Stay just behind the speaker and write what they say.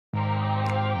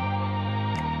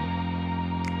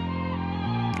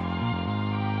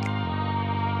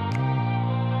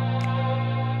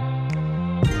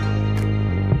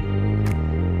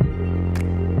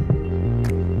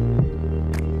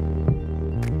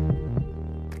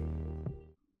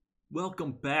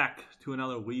Welcome back to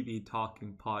another Weeby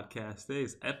Talking podcast. Today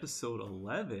is episode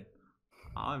 11.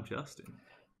 I'm Justin.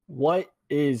 What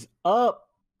is up?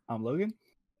 I'm Logan.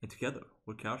 And together,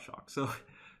 we're Cowshock. So,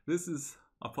 this is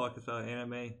a podcast about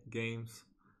anime, games,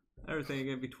 everything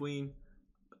in between.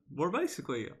 We're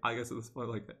basically, I guess at this point,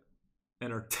 like an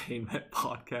entertainment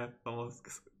podcast almost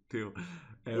too.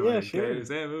 Anime, Yeah, sure. games,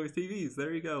 and movies, TVs.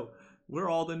 There you go. We're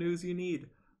all the news you need.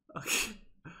 Okay.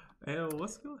 And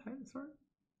let's go ahead and start.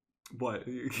 What?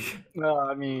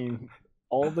 I mean,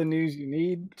 all the news you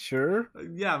need, sure.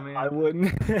 Yeah, man. I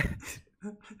wouldn't.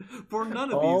 For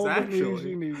none of all these, the actually. news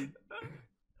you need.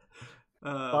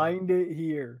 Find it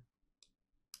here.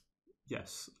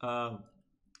 Yes.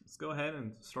 Let's go ahead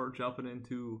and start jumping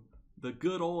into the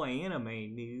good old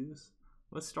anime news.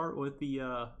 Let's start with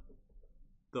the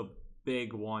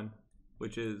big one,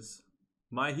 which is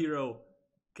My Hero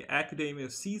Academia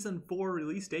Season 4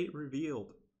 release date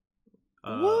revealed.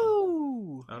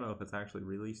 Woo! I don't know if it's actually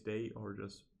release date or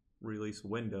just release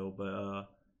window, but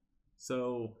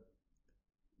so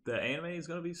the anime is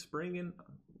going to be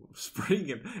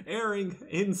airing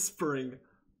in spring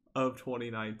of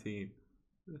 2019.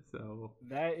 So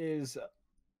that is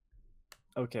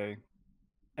okay.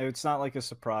 It's not like a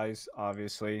surprise,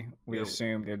 obviously. We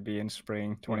assumed it'd be in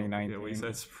spring 2019. Yeah, we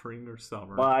said spring or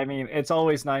summer. But I mean, it's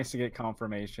always nice to get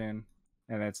confirmation,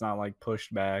 and it's not like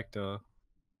pushed back to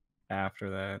after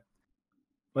that.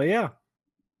 But yeah.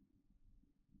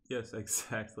 Yes,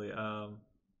 exactly. Yeah,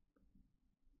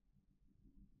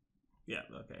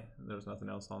 okay. There's nothing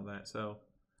else on that. So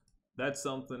that's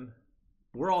something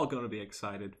we're all going to be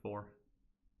excited for.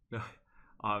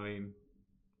 I mean,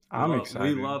 I'm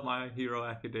excited. We love My Hero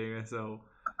Academia, so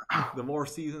the more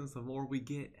seasons, the more we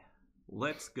get.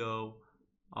 Let's go.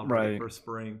 I'm ready for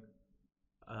spring.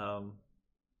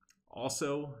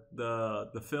 Also,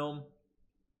 the film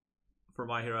for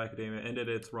My Hero Academia ended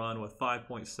its run with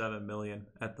 5.7 million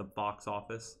at the box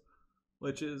office,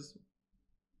 which is,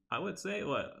 I would say,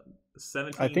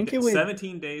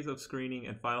 17 days of screening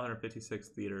and 556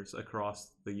 theaters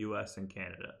across the U.S. and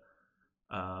Canada.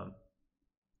 I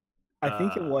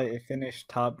think it finished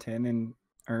top 10 in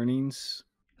earnings.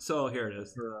 So here it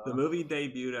is. The movie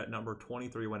debuted at number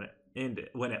 23 when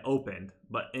it opened,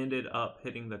 but ended up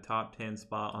hitting the top 10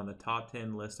 spot on the top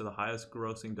 10 list of the highest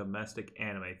grossing domestic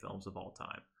anime films of all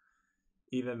time,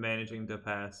 even managing to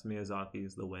pass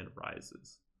Miyazaki's The Wind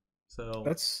Rises. So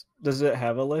does it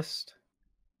have a list?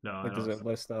 No. Does it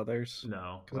list others?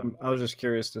 No. I was just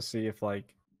curious to see if I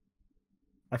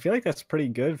feel like that's pretty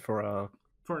good for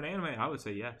an anime. I would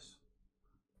say yes.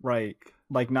 Right,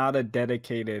 like not a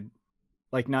dedicated,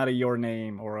 like not a Your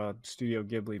Name or a Studio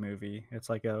Ghibli movie. It's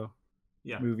like a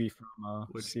movie from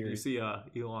a series. You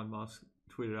see, Elon Musk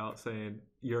tweeted out saying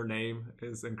Your Name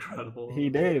is incredible. He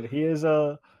did. He is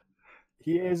one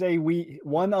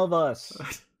of us.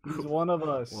 He's one of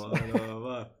us. One of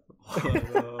us.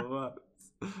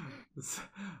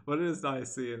 But it is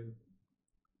nice seeing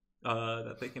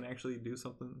that they can actually do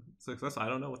something successful. I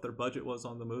don't know what their budget was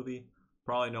on the movie.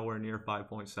 Probably nowhere near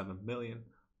 5.7 million,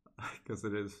 because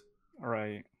it is.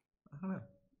 Right. I don't know.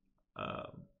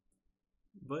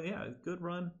 But yeah, good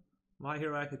run. My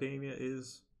Hero Academia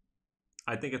is,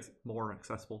 I think it's more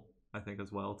accessible, I think,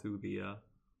 as well, to the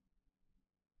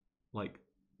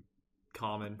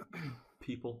common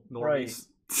people, normies.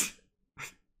 Right.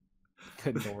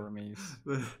 The normies.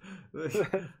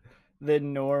 The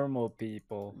normal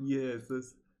people. Yes,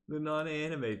 the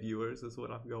non-anime viewers is what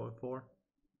I'm going for.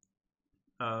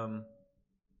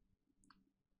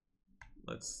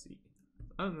 Let's see.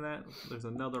 Other than that, there's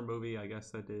another movie I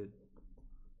guess that did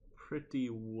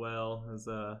pretty well. As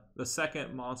the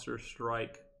second Monster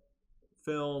Strike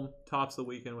film tops the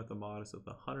weekend with a modest of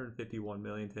 151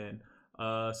 million.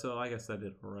 So I guess that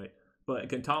did all right. But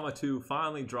Gintama 2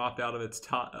 finally dropped out of its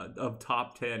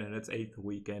top 10 in its 8th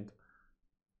weekend.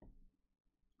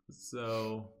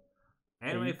 So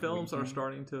anime films are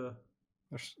starting to.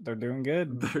 They're doing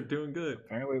good. They're doing good.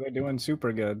 Apparently, they're doing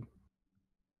super good.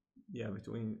 Yeah,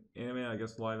 between anime, I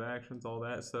guess live actions, all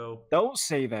that. So don't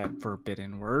say that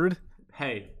forbidden word.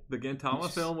 Hey, the Gintama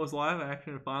film was live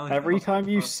action and finally. Every time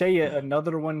you say it,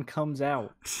 another one comes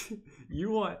out.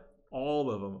 You want all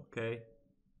of them, okay?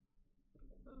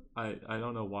 I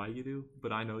don't know why you do,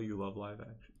 but I know you love live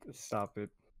action. Stop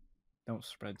it! Don't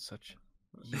spread such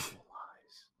evil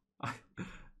lies.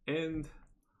 And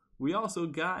we also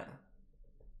got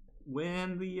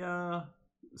when the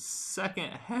second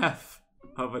half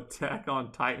of Attack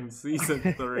on Titan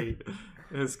Season 3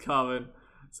 is coming.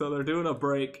 So they're doing a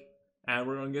break, and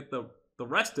we're going to get the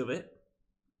rest of it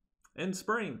in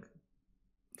spring.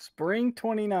 Spring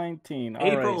 2019.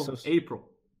 April.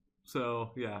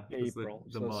 So yeah, April.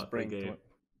 the month they gave.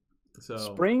 So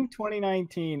spring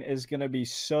 2019 is gonna be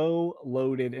so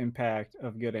loaded and packed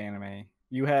of good anime.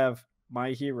 You have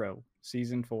My Hero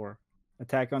season 4,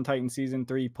 Attack on Titan season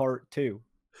 3 part 2.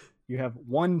 You have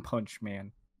One Punch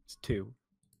Man, it's 2.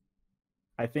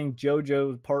 I think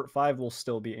JoJo part 5 will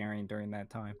still be airing during that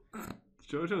time.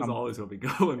 JoJo's always gonna be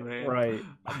going, man. Right.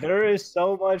 There is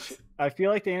so much. I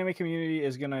feel like the anime community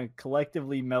is gonna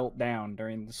collectively melt down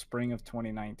during the spring of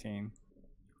 2019.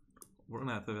 We're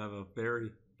gonna have a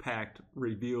very packed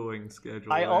reviewing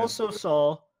schedule. I also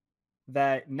saw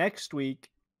that next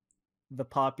week, the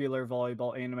popular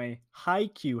volleyball anime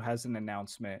Haikyuu has an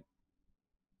announcement,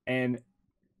 and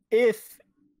if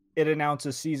it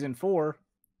announces season 4,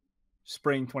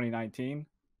 spring 2019,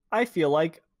 I feel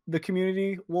like the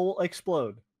community will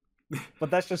explode. But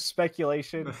that's just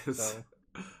speculation. So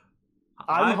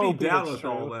I'd be down with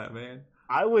all that, man.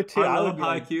 I would too. I love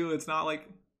Haikyuu. It's not like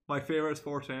my favorite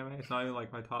sports anime. It's not even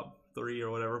like my top 3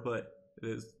 or whatever, but it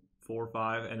is 4 or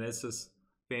 5, and it's just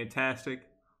fantastic.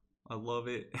 I love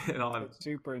it. It's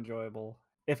super enjoyable.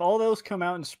 If all those come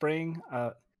out in spring,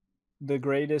 the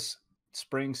greatest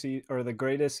spring season or the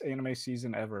greatest anime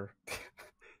season ever.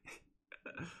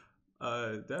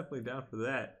 Definitely down for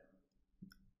that.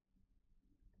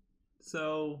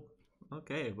 So,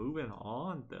 okay, moving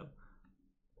on though.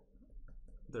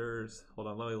 Hold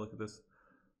on, let me look at this.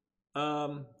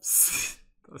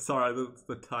 Sorry, that's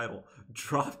the title.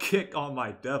 Dropkick on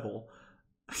my devil.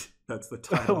 That's the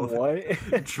title. What?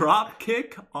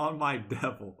 Dropkick on my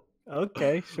devil.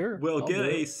 Okay, sure. We'll get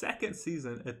a second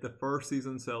season if the first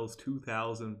season sells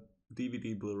 2,000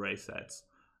 DVD Blu-ray sets.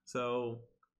 So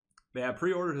they have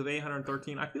pre-orders of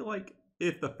 813. I feel like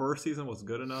if the first season was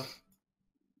good enough,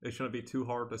 it shouldn't be too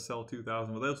hard to sell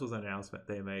 2,000. But this was an announcement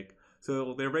they make.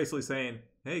 So they're basically saying,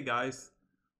 hey guys,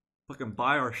 fucking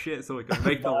buy our shit so we can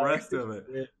make the rest of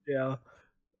it. Yeah.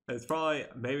 It's probably,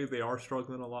 maybe they are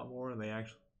struggling a lot more and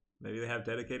maybe they have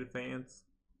dedicated fans.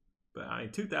 But I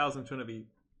mean, 2,000 shouldn't be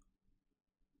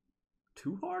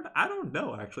too hard. I don't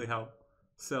know actually how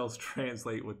sales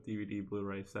translate with DVD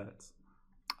Blu-ray sets.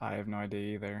 I have no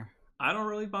idea either. I don't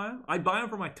really buy them. I buy them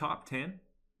for my top 10.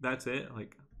 That's it.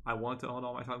 Like, I want to own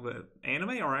all my time, but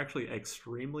anime are actually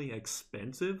extremely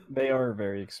expensive. They are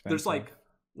very expensive. There's like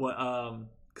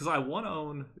because I want to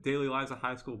own Daily Lives of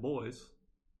High School Boys.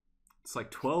 It's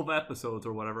like 12 episodes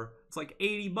or whatever. It's like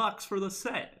 $80 for the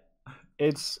set.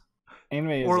 It's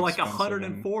anime, or like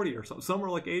 140 or something. Some are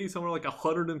like 80, some are like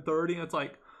 130. And it's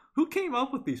like, who came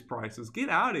up with these prices? Get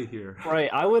out of here.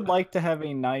 Right. I would like to have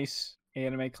a nice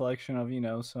anime collection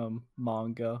of some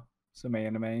manga, some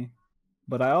anime,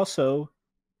 but I also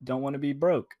don't want to be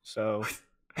broke, so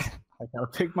I gotta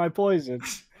pick my poison.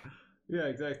 Yeah,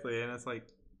 exactly. And it's like,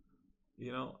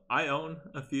 I own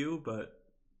a few, but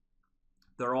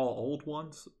they're all old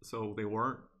ones, so they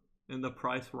weren't in the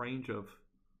price range of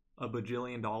 $1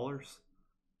 bajillion.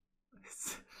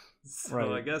 So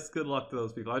right. I guess good luck to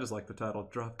those people. I just like the title,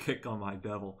 Dropkick on my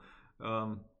devil.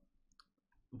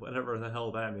 Whatever the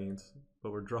hell that means,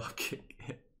 but we're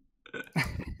dropkicking.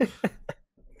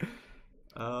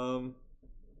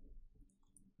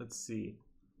 Let's see.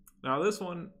 Now this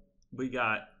one we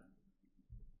got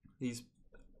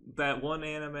that one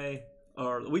anime,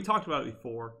 or we talked about it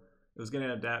before. It was getting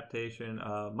an adaptation.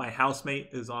 My housemate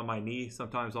is on my knee,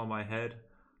 sometimes on my head.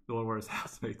 The one where his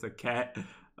housemate's a cat.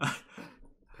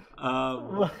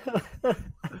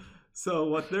 So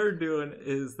what they're doing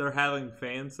is they're having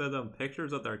fans send them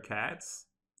pictures of their cats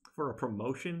for a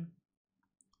promotion,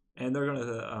 and they're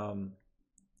gonna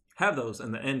have those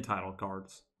in the end title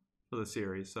cards for the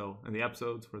series. So in the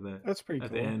episodes that's pretty at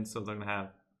cool. The end, so they're gonna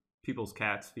have people's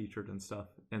cats featured and stuff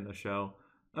in the show.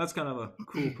 That's kind of a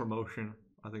cool promotion.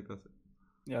 I think that's it.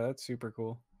 Yeah, that's super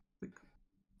cool.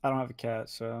 I don't have a cat,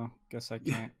 so guess I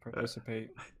can't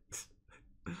participate.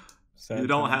 You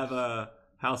don't have a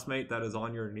housemate that is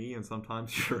on your knee and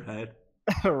sometimes your head?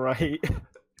 Right.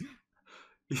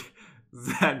 Is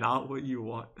that not what you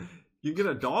want? You get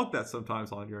a dog that's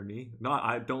sometimes on your knee.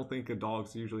 I don't think a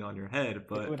dog's usually on your head,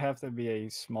 but it would have to be a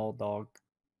small dog.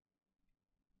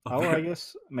 Oh, I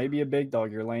guess maybe a big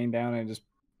dog. You're laying down and it just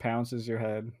pounces your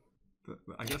head.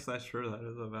 I guess that's true. That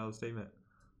is a valid statement.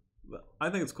 But I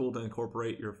think it's cool to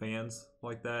incorporate your fans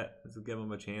like that, to give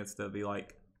them a chance to be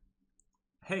like,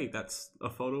 hey, that's a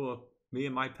photo of me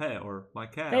and my pet or my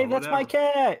cat. Hey, that's my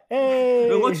cat. Hey,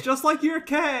 it looks just like your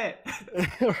cat.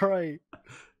 Right. I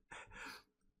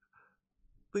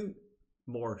think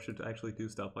more should actually do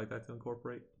stuff like that to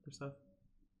incorporate their stuff.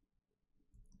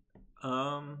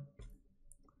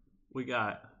 We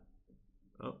got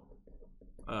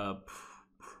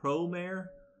Promare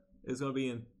is going to be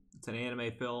in It's an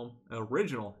anime film, an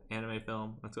original anime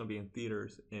film that's going to be in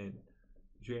theaters in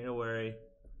January.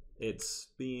 It's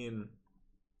being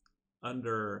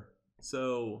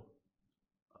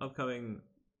upcoming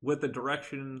with the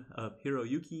direction of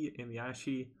Hiroyuki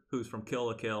Miyashi, who's from Kill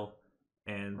la Kill,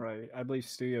 and Right. I believe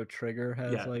Studio Trigger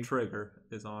has yeah, Trigger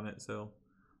is on it. So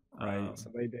right.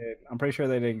 So they did. I'm pretty sure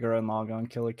they did Gurren Lagann,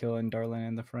 Kill la Kill, and Darling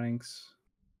and the Franxx.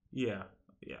 yeah,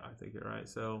 I think you're right.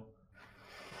 So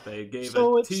they gave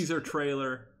a teaser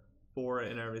trailer for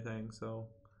it and everything. So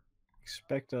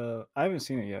expect I haven't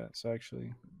seen it yet. So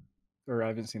actually, or I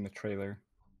haven't seen the trailer.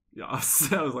 Yeah, I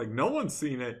was like, no one's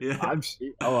seen it yet. I've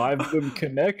done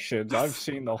connections. I've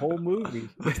seen the whole movie.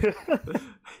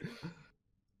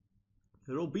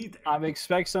 It'll be there. I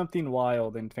expect something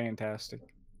wild and fantastic.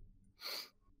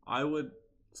 I would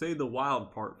say the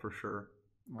wild part for sure.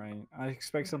 Right. I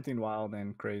expect something wild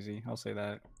and crazy. I'll say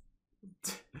that.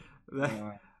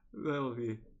 that would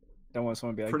be. Don't want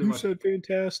someone to be like, you said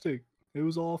fantastic. It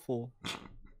was awful.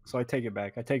 So I take it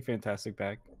back. I take fantastic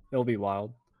back. It'll be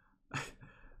wild.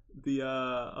 The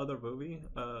other movie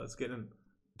is getting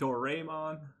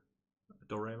Doraemon.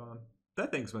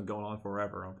 That thing's been going on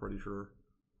forever, I'm pretty sure.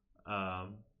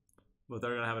 But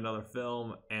they're gonna have another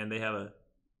film, and they have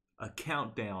a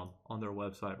countdown on their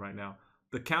website right now.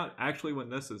 The count actually, when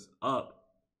this is up,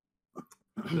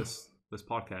 this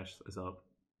podcast is up.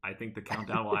 I think the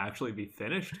countdown will actually be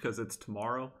finished because it's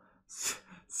tomorrow.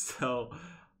 So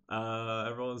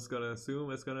everyone's gonna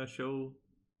assume it's gonna show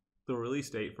the release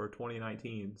date for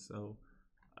 2019. So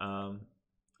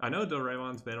I know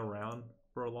Doraemon's been around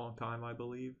for a long time, I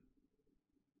believe.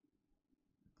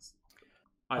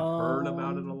 I've heard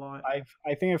about it a lot.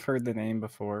 I think I've heard the name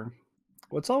before.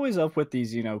 What's always up with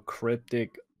these,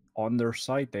 cryptic on their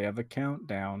site? They have a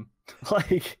countdown.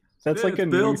 Like that's like a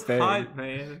new thing. Hype,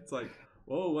 man. It's like,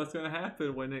 whoa, what's gonna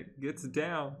happen when it gets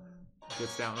down?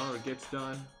 Or it gets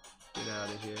done. Get out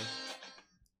of here.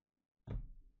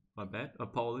 My bad.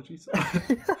 Apologies.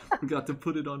 We got to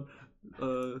put it on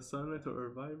silent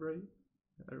or vibrate.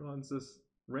 Everyone's just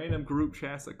random group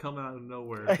chats that come out of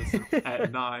nowhere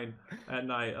at 9 at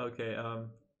night. Okay.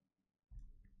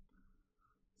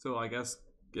 So I guess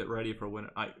get ready for when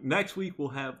next week we'll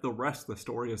have the rest of the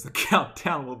story as the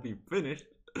countdown will be finished,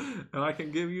 and I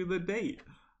can give you the date.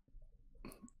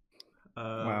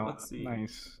 Wow. Let's see.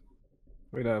 Nice.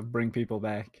 Way to bring people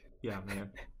back. Yeah,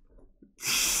 man.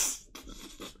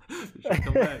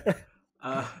 Come back.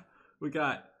 We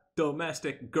got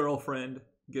Domestic Girlfriend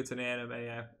gets an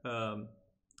anime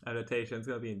adaptation. It's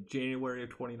gonna be in January of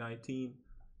 2019.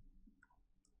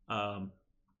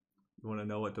 You want to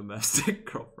know what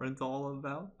Domestic Girlfriend's all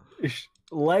about?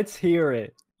 Let's hear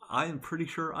it. I am pretty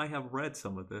sure I have read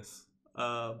some of this.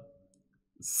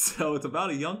 So it's about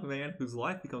a young man whose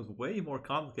life becomes way more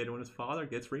complicated when his father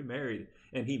gets remarried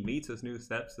and he meets his new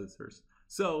stepsisters.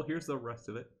 So here's the rest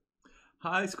of it.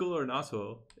 High schooler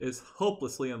Nasuo is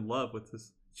hopelessly in love with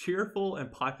his cheerful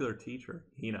and popular teacher,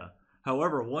 Hina.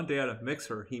 However, one day at a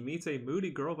mixer, he meets a moody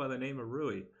girl by the name of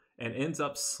Rui and ends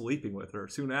up sleeping with her.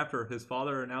 Soon after, his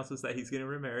father announces that he's getting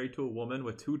remarried to a woman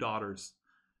with 2 daughters.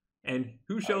 And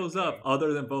who shows up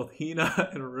other than both Hina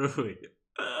and Rui?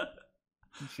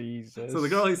 Jesus. So the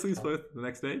girl he sleeps with the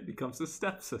next day becomes his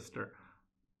stepsister.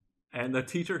 And the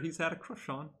teacher he's had a crush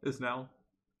on is now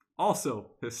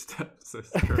also his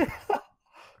stepsister.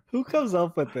 Who comes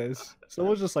up with this?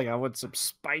 Someone's just like, I want some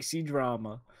spicy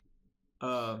drama.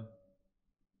 Oh,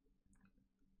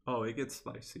 it gets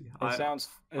spicy. It sounds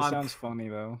funny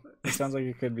though. It sounds like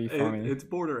it could be funny. It's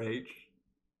border H.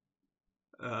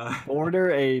 Border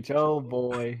H. Oh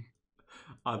boy.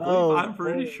 I'm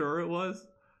pretty sure it was.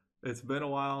 It's been a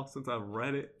while since I've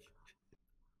read it.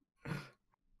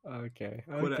 Okay.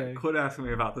 Quit asking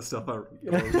me about the stuff I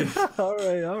read.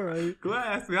 All right. Quit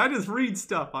asking me. I just read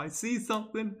stuff. I see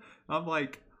something. I'm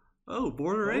like, oh,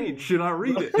 border H. Should I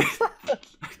read it?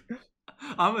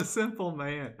 I'm a simple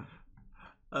man.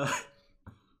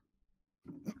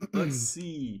 Let's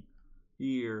see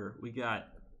here. We got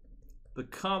the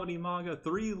comedy manga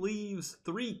 3 Leaves,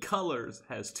 3 Colors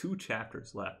has 2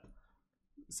 chapters left.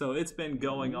 So it's been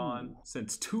going on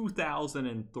since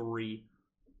 2003.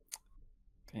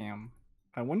 Damn.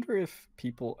 I wonder if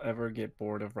people ever get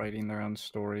bored of writing their own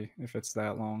story if it's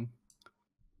that long.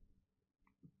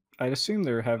 I'd assume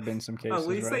there have been some cases. At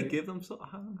least right? they give them so.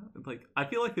 I don't know. Like, I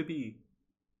feel like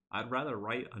I'd rather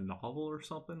write a novel or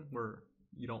something where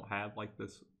you don't have like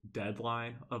this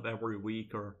deadline of every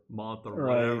week or month or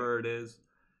whatever it is.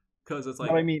 Because it's like,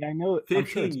 I mean, I know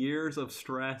 15 years of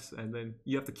stress, and then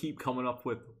you have to keep coming up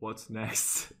with what's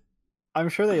next. I'm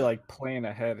sure they like plan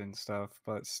ahead and stuff,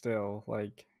 but still,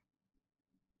 like,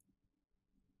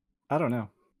 I don't know.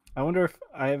 I wonder if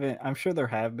I haven't. I'm sure there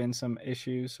have been some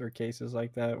issues or cases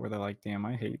like that where they're like, "Damn,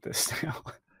 I hate this now."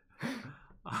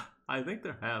 I think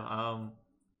there have.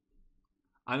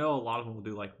 I know a lot of them will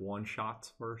do like one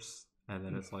shots first, and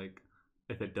then it's like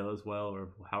if it does well or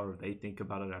however they think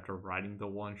about it after writing the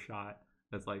one shot,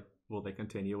 it's like will they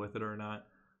continue with it or not?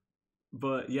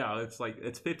 But yeah, it's like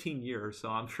it's 15 years, so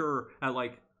I'm sure at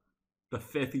like the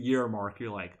 5th year mark,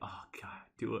 you're like, oh god,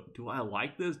 do I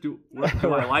like this? Do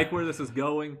I like where this is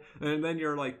going? And then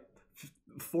you're like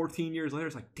 14 years later,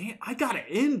 it's like, damn, I gotta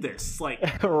end this. Like,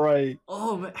 Right.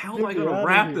 oh, but how am Get I me gonna outta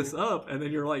wrap here. this up? And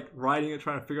then you're like writing it,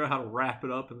 trying to figure out how to wrap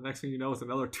it up, and the next thing you know, it's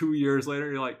another 2 years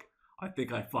later. You're like, I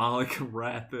think I finally can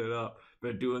wrap it up.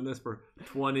 Been doing this for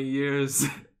 20 years.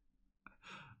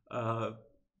 And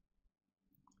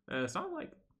it's not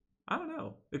like, I don't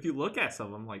know. If you look at some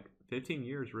of them, like 15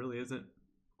 years really isn't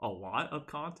a lot of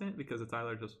content because it's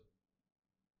either just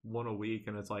one a week,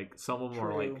 and it's like some of them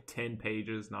are True. like 10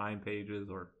 pages, 9 pages,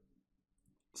 or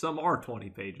some are 20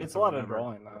 pages. It's a or lot of whatever.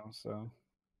 drawing though, so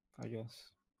I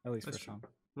guess at least That's for true.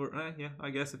 some. Well, yeah, I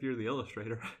guess if you're the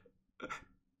illustrator.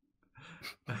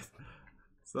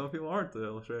 Some people aren't the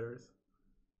illustrators.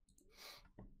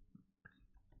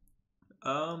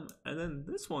 And then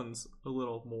this one's a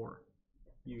little more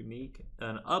unique.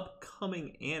 An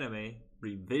upcoming anime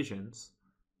revisions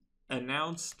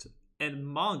announced and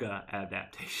manga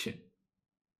adaptation.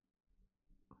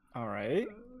 All right.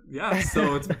 Yeah,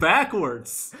 so it's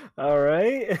backwards. All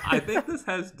right. I think this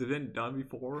has been done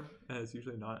before, and it's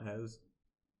usually not as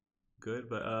good.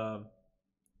 But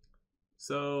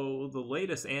so the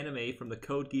latest anime from the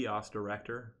Code Geass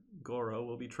director Goro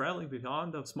will be traveling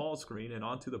beyond the small screen and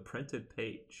onto the printed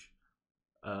page.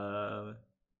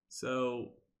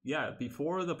 So yeah,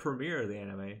 before the premiere of the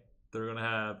anime, they're gonna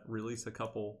have release a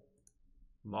couple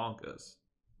mangas,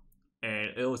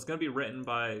 and it was gonna be written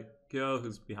by Gyo,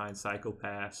 who's behind Psycho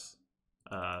Pass,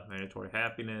 Mandatory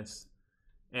Happiness,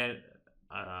 and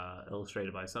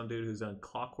illustrated by some dude who's done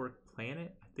Clockwork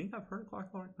Planet. I think I've heard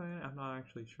Clockwork Planet. I'm not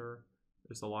actually sure.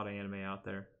 There's a lot of anime out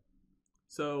there,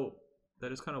 so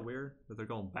that is kind of weird that they're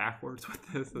going backwards with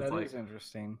this. It's That like, is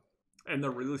interesting. and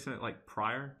they're releasing it like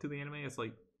prior to the anime. It's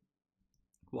like,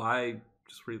 why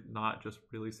just not just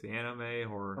release the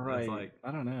anime, or Right. it's like,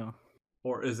 I don't know.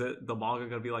 or is it the manga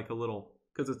gonna be like a little,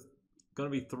 because it's gonna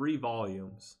be 3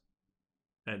 volumes,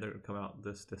 and they're gonna come out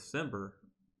this December.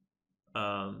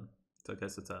 So I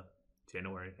guess it's a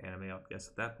January anime. I guess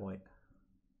at that point,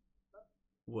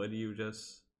 would you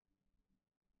just,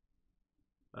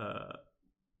 I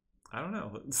don't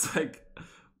know. It's like,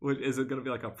 is it going to be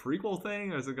like a prequel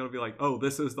thing, or is it going to be like, oh,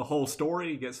 this is the whole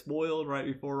story, get spoiled right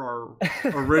before our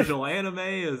original anime?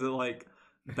 Is it like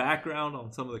background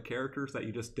on some of the characters that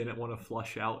you just didn't want to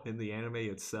flush out in the anime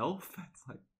itself? It's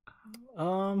like,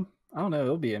 I don't know.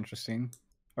 It'll be interesting,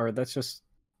 or that's just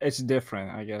it's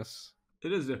different, I guess.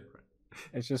 it is different.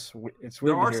 It's just it's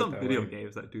There weird. are some video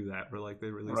games that do that, where like they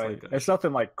release like It's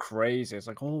nothing like crazy. It's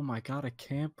like, oh my god, I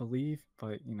can't believe,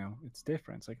 but you know, it's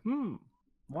different. It's like,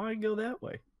 why go that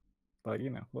way? But you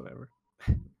know, whatever.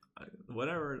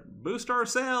 Whatever, boost our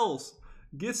sales,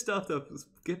 get stuff to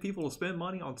get people to spend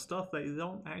money on stuff they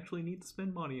don't actually need to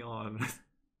spend money on.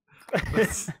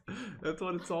 that's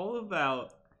what it's all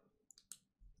about.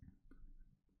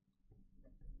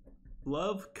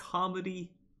 Love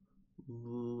comedy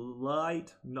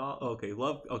light no okay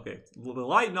love okay the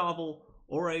light novel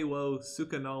Ore wo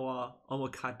Sukanoa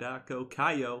Omokadako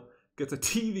Kayo gets a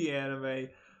TV anime.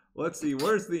 Let's see,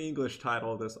 where's the English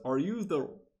title of this? Are you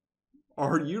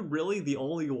really the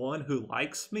only one who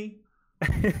likes me?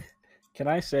 Can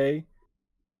I say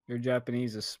your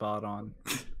Japanese is spot on?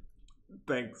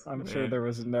 Thanks. I'm man. sure there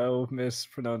was no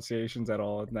mispronunciations at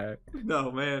all in that.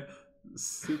 No, man.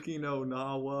 Suki no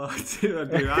Nawa.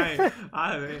 Dude,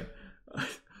 I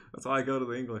that's why I go to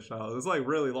the English title. It's like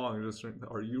really long. Just,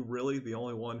 are you really the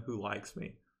only one who likes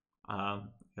me? I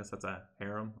guess that's a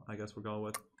harem. I guess we're going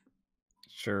with.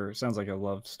 Sure, sounds like a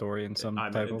love story in some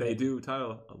type of They way. do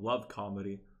title a love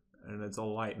comedy, and it's a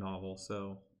light novel.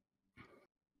 So,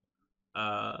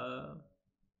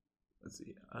 let's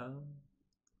see.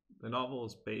 The novel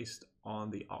is based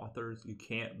on the author's. You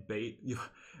can't bait you.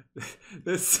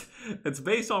 This it's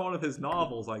based on one of his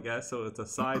novels, I guess. So it's a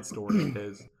side story of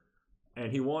his,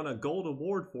 and he won a gold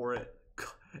award for it.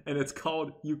 And it's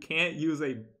called "You Can't Use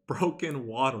a Broken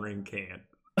Watering Can."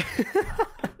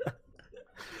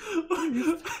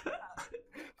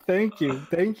 Thank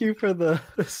you for the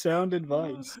sound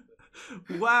advice.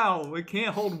 Wow, it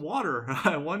can't hold water.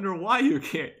 I wonder why you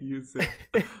can't use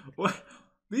it. What?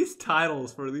 These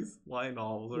titles for these light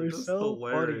novels are just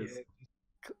hilarious. Funny.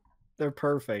 They're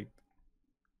perfect.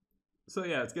 So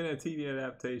yeah, it's getting a TV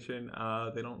adaptation.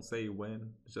 They don't say when.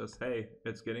 It's just, hey,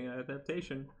 it's getting an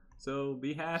adaptation. So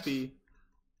be happy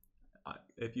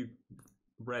if you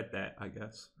read that, I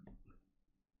guess.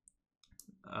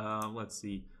 Let's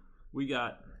see. We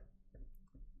got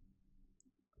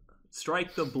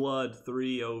Strike the Blood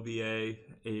 3 OVA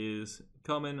is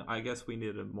coming. I guess we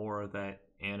needed more of that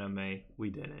anime. We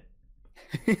didn't.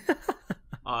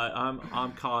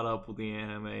 I'm caught up with the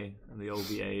anime and the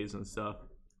OVAs and stuff.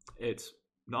 It's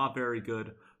not very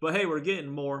good, but hey, we're getting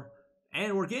more,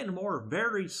 and we're getting more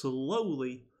very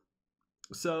slowly.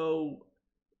 So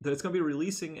it's going to be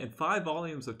releasing in 5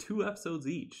 volumes of 2 episodes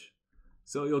each.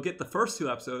 So you'll get the first 2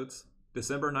 episodes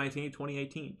December 19th,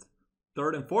 2018.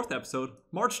 Third and fourth episode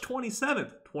March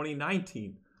 27th,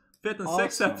 2019. Fifth and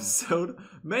sixth episode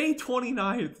May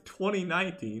 29th,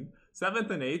 2019. 7th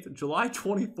and 8th July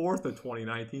 24th of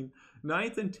 2019.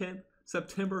 9th and 10th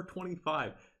September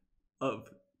 25 of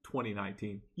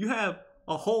 2019. You have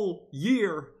a whole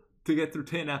year to get through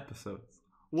 10 episodes.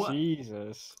 What?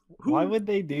 Jesus. Why would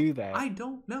they do that? I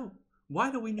don't know.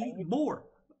 Why do we need more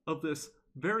of this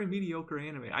very mediocre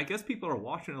anime? I guess people are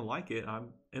watching and like it. I'm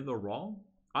in the wrong.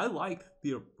 I liked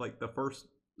the first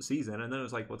season, and then it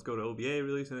was like, let's go to OVA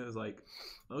release, and it was like,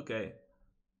 okay.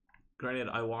 Granted,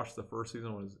 I watched the first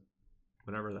season was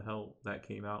whenever the hell that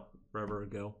came out, forever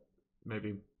ago.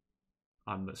 Maybe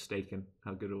I'm mistaken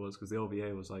how good it was, because the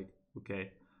OVA was like,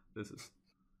 okay, this is...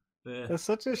 That's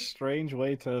such a strange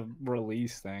way to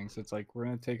release things. It's like, we're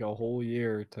going to take a whole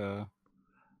year to,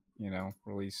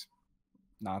 release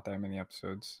not that many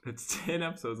episodes. It's 10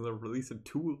 episodes, and they're releasing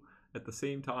 2 at the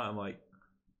same time. Like,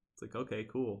 it's like, okay,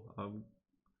 cool.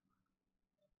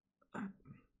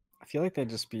 I feel like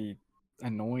that'd just be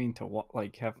annoying to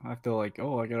have to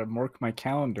oh, I gotta mark my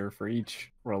calendar for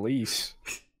each release.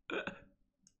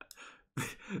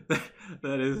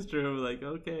 That is true. Like,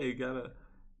 okay, you gotta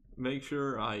make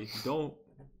sure I don't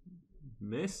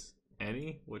miss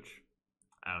any, which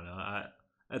I don't know.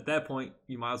 At that point,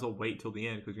 you might as well wait till the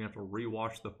end, because you have to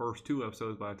rewatch the first 2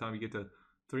 episodes by the time you get to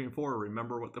 3 and 4.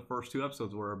 Remember what the first 2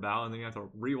 episodes were about, and then you have to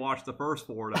rewatch the first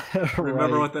 4 to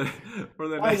remember what the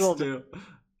next 2.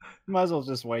 Might as well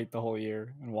just wait the whole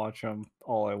year and watch them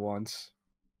all at once.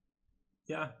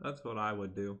 Yeah, that's what I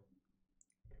would do.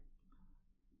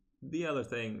 The other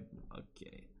thing,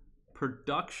 okay,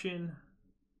 production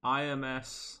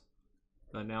IMS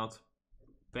announced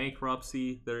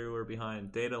Bankruptcy. They were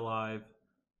behind Data Live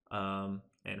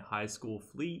and High School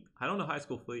Fleet. I don't know High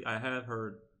School Fleet. I have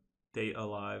heard Data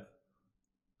Live.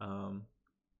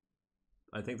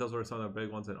 I think those were some of the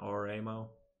big ones. In Oremo,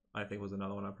 I think, was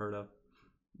another one I've heard of.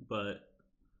 But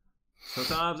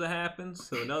sometimes it happens.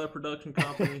 So another production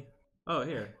company. Oh,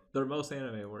 here. Their most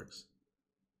anime works.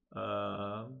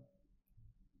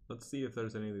 Let's see if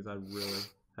there's any of these I really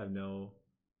have no...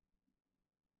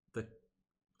 The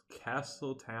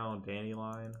Castletown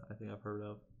Dandelion, I think I've heard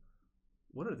of.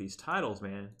 What are these titles,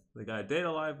 man? They got Data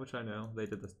Live, which I know. They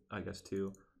did this, I guess,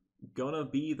 too. Gonna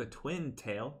Be the Twin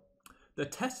Tail. The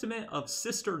Testament of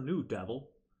Sister New Devil.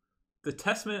 The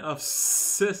Testament of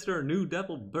Sister New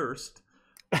Devil Burst.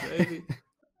 Maybe.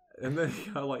 And then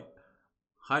you got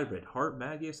Hybrid Heart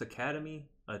Magus Academy.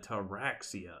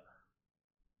 Ataraxia.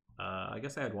 I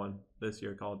guess I had one this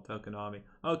year called Tokonami.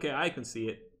 Okay, I can see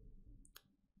it.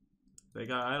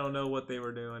 I don't know what they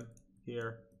were doing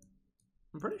here.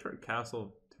 I'm pretty sure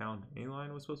Castletown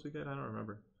Dandelion was supposed to be good. I don't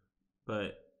remember.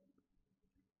 But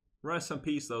rest in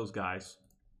peace, those guys.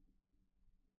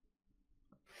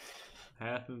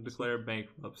 Have them declare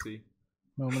bankruptcy.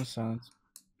 Moment of silence.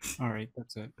 All right,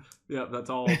 that's it. Yeah,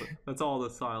 that's all. That's all the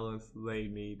silence they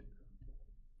need.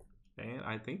 And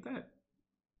I think that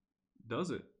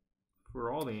does it for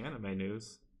all the anime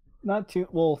news. Not too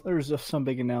well. There's just some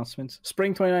big announcements.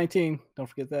 Spring 2019. Don't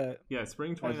forget that. Yeah,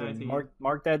 spring 2019.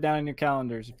 Mark that down in your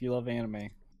calendars if you love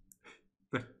anime.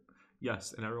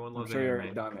 Yes, and everyone loves anime.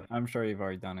 You've done it. I'm sure you've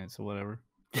already done it. So whatever.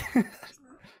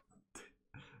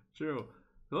 True.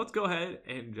 So let's go ahead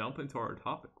and jump into our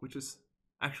topic, which is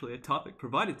actually a topic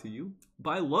provided to you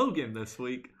by Logan this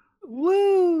week.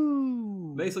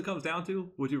 Woo! Basically comes down to,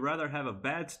 would you rather have a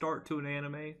bad start to an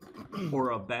anime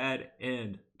or a bad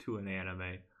end to an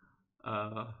anime?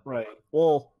 Right.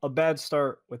 Well, a bad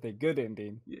start with a good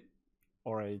ending,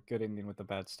 or a good ending with a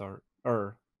bad start.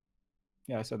 Or,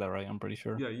 yeah, I said that right. I'm pretty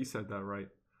sure. Yeah, you said that right.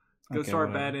 Good start,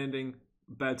 whatever. Bad ending.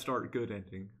 Bad start, good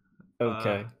ending.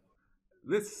 Okay.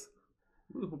 This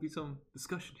will be some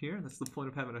discussion here. That's the point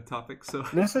of having a topic. So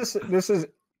this is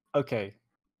okay.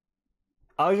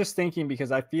 I was just thinking,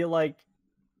 because I feel like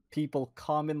people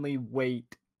commonly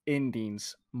weight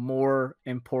endings more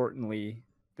importantly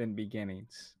than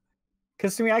beginnings.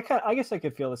 Because to me, I guess I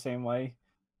could feel the same way,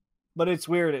 but it's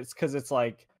weird. It's because it's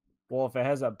like, well, if it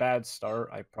has a bad start,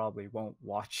 I probably won't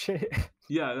watch it.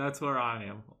 Yeah, that's where I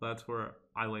am. That's where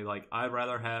I like. I'd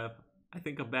rather have, I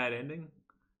think, a bad ending,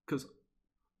 because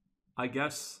I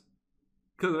guess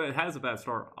because if it has a bad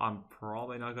start, I'm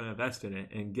probably not going to invest in it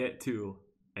and get to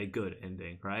a good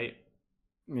ending, right?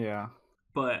 Yeah.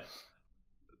 But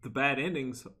the bad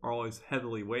endings are always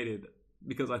heavily weighted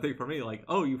because I think for me, like,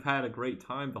 oh, you've had a great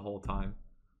time the whole time,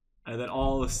 and then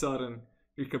all of a sudden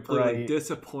you're completely Right.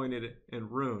 disappointed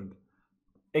and ruined.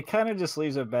 It kind of just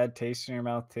leaves a bad taste in your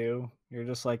mouth too. You're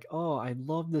just like, oh, I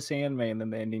love this anime, and then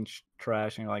the ending's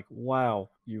trash, and you're like, wow,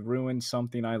 you ruined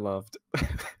something I loved.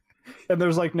 And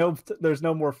there's like there's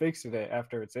no more fixing it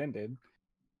after it's ended.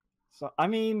 So I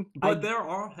mean, But there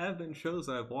have been shows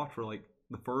that I've watched where like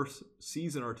the first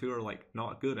season or two are like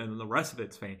not good, and then the rest of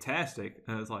it's fantastic,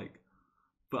 and it's like,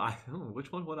 but I don't know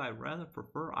which one would I rather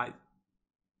prefer.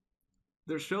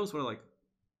 There's shows where like,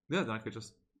 yeah, I could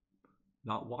just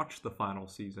not watch the final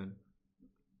season,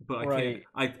 but I can't.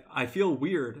 right. I feel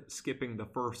weird skipping the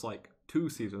first like two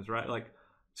seasons, right? Like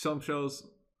some shows,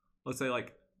 let's say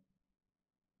like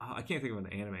I can't think of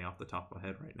an anime off the top of my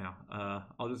head right now.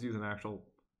 I'll just use an actual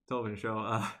television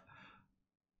show.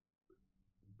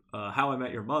 How I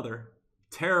Met Your Mother.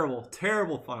 Terrible,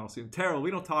 terrible final season. Terrible.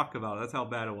 We don't talk about it. That's how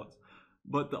bad it was.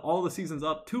 But all the seasons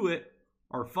up to it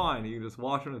are fine. You can just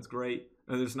watch them. It's great.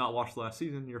 And just not watch the last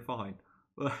season. You're fine.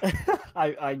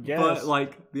 I guess. But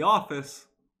like The Office,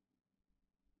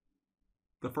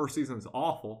 the first season is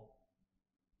awful,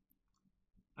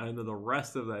 and then the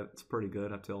rest of that's pretty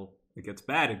good until it gets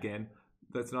bad again.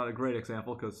 That's not a great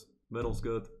example because middle's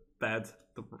good, bad's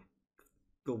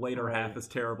the later Right. half is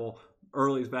terrible,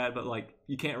 early's bad, but like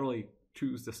you can't really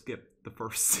choose to skip the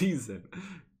first season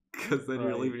because then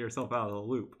you're Right. leaving yourself out of the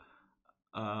loop.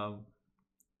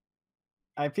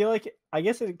 I feel like I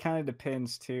guess it kind of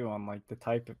depends too on like the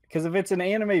type of, because if it's an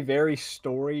anime very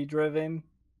story driven,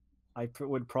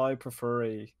 would probably prefer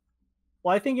a.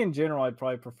 Well, I think in general I'd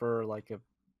probably prefer like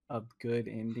a good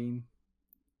ending.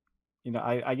 You know,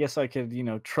 I guess I could, you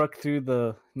know, truck through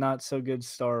the not so good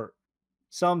start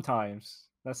sometimes.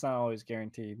 That's not always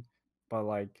guaranteed, but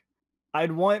like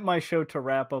I'd want my show to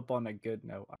wrap up on a good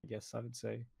note, I guess I would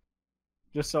say.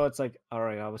 Just so it's like, all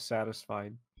right, I was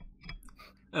satisfied.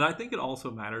 and I think it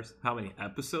also matters how many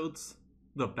episodes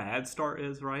the bad start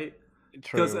is, right?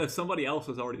 Because True. if somebody else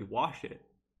has already watched it,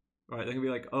 right, they can be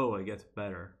like, oh, it gets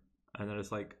better, and then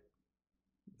it's like,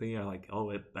 then you're like,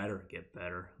 oh, it better get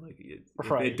better. Like, if it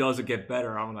Right. doesn't get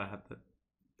better, I'm gonna have to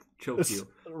choke you.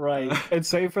 Right. And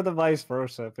same for the vice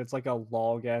versa. If it's like a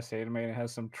log ass anime and it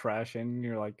has some trash in,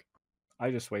 you're like,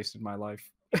 I just wasted my life.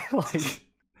 Like,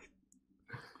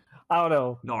 I don't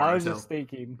know. I was Naruto. just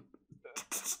thinking,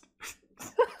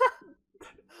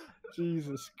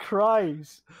 Jesus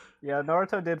Christ. Yeah,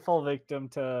 Naruto did fall victim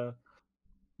to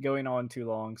going on too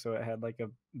long, so it had like a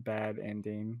bad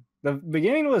ending. The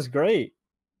beginning was great.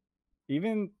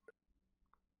 Even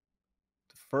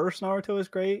the first Naruto was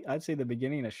great. I'd say the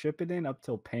beginning of Shippuden up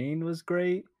till Pain was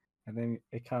great. And then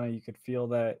it kind of, you could feel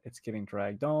that it's getting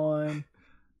dragged on.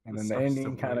 And It then the starts to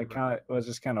ending waver. was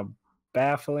just kind of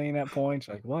baffling at points.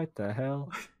 Like, what the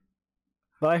hell?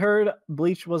 But I heard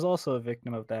Bleach was also a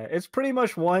victim of that. It's pretty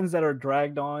much ones that are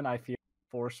dragged on, I feel,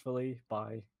 forcefully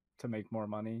by to make more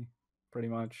money, pretty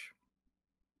much.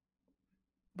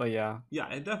 But yeah, Yeah,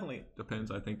 it definitely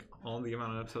depends, I think, on the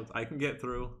amount of episodes I can get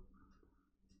through.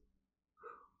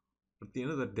 At the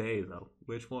end of the day, though,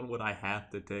 which one would I have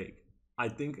to take? I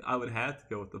think I would have to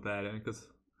go with the bad end because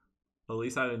at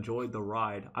least I enjoyed the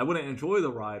ride. I wouldn't enjoy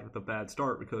the ride with a bad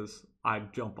start because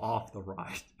I'd jump off the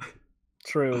ride.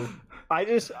 true. I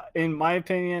just, in my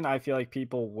opinion, I feel like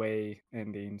people weigh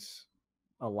endings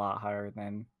a lot higher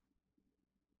than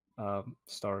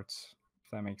starts.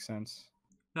 If that makes sense.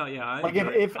 No, yeah, I Like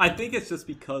agree. if I think it's just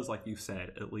because, like you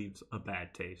said, it leaves a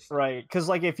bad taste. right, because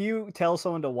like if you tell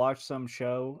someone to watch some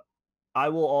show, I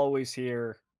will always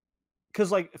hear. Because,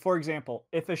 like, for example,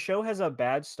 if a show has a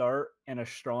bad start and a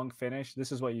strong finish,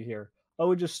 this is what you hear.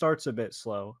 Oh, it just starts a bit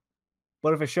slow.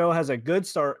 But if a show has a good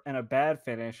start and a bad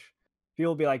finish,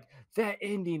 people will be like, that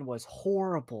ending was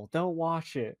horrible. Don't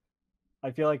watch it.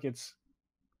 I feel like it's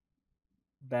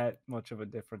that much of a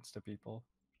difference to people,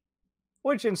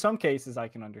 which in some cases I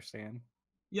can understand.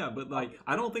 Yeah, but like,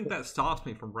 I Obviously. don't think that stops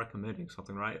me from recommending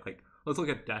something, right? Like, let's look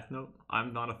at Death Note.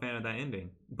 I'm not a fan of that ending,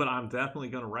 but I'm definitely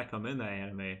going to recommend that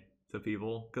anime to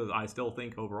people because I still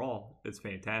think overall it's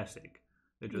fantastic.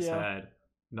 It just Yeah. had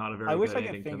not a I very wish good I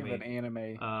could ending to think of an me.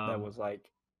 anime that Um, was like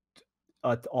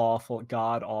a awful,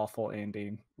 god awful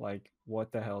ending. Like,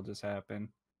 what the hell just happened?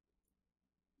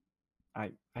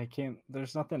 I can't.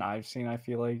 There's nothing I've seen. I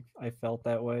feel like I felt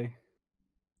that way.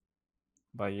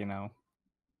 But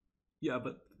Yeah,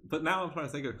 but now I'm trying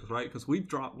to think of it, right? Because we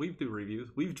do reviews.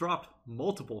 We've dropped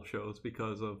multiple shows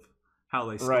because of how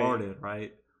they right. started,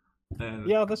 right? And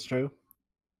Yeah, that's true.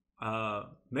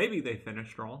 maybe they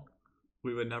finished strong.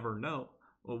 We would never know.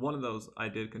 Well, one of those I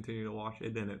did continue to watch.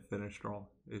 It didn't finish strong.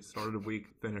 It started weak,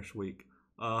 finished weak.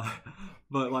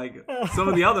 But like some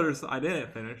of the others I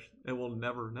didn't finish, and we'll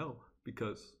never know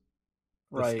because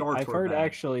the Right. starts I've were heard bad.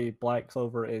 actually Black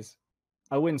Clover is,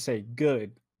 I wouldn't say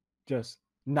good, just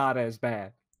not as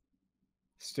bad.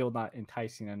 Still not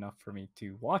enticing enough for me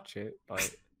to watch it,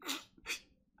 but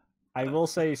I will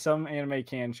say some anime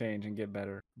can change and get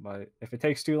better. But if it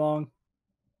takes too long,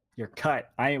 you're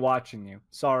cut. I ain't watching you.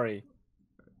 Sorry.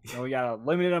 We got a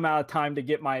limited amount of time to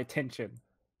get my attention.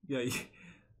 Yeah,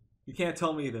 you can't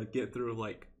tell me to get through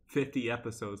like 50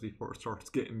 episodes before it starts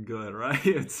getting good, right?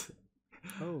 It's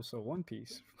Oh, so One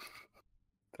Piece.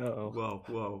 Uh-oh.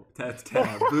 whoa, that's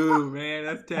taboo, man.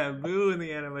 That's taboo in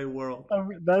the anime world.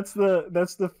 That's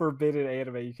the forbidden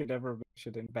anime. You could never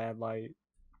mention in bad light.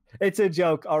 It's a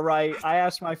joke, all right. I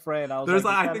asked my friend. I was There's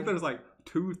like, I think there's like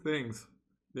two things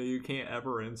that you can't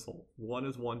ever insult. One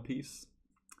is One Piece.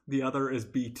 The other is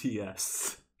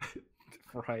BTS.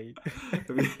 right.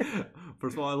 I mean,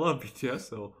 first of all, I love BTS,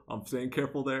 so I'm staying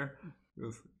careful there.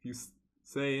 If you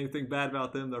say anything bad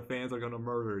about them, their fans are gonna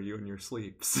murder you in your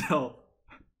sleep. So,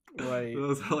 right.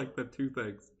 those are like the two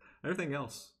things. Everything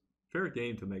else, fair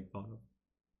game to make fun of.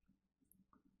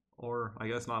 Or I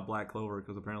guess not Black Clover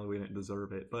because apparently we didn't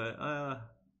deserve it. But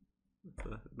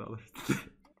that's another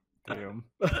Damn.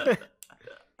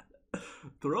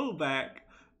 throwback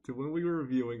to when we were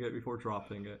reviewing it before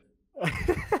dropping it.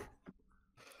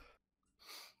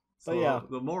 So yeah,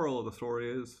 the moral of the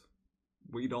story is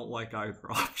we don't like either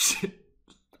option.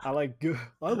 I like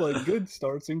good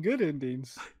starts and good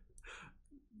endings.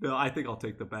 No, I think I'll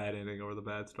take the bad ending over the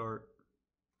bad start.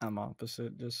 I'm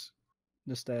opposite. Just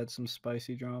add some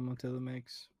spicy drama to the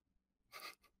mix.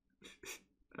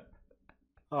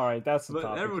 All right, that's the But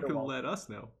topic. everyone can let us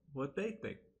know what they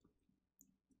think.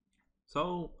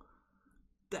 So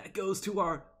that goes to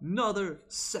our another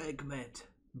segment.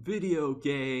 Video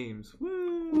games.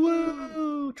 Woo!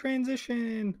 Whoa!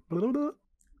 Transition.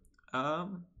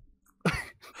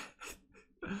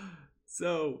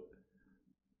 So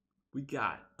we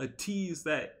got a tease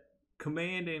that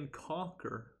Command and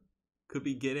Conquer could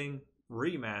be getting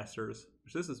remasters.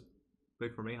 Which this is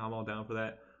big for me. I'm all down for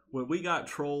that. When we got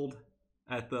trolled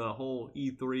at the whole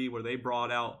E3 where they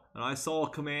brought out, and I saw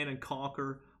Command and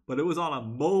Conquer, but it was on a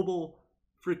mobile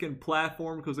freaking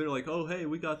platform because they were like, oh hey,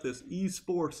 we got this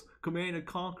esports Command and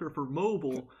Conquer for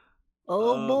mobile.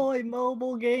 Oh boy,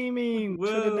 mobile gaming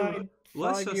should have died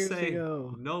let's 5 just years say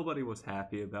ago. nobody was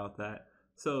happy about that.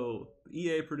 So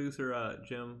EA producer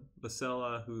Jim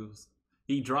Vasella,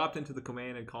 he dropped into the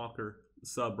Command and Conquer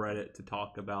subreddit to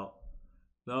talk about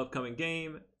the upcoming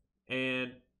game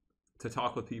and to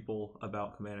talk with people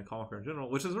about Command and Conquer in general,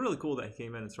 which is really cool that he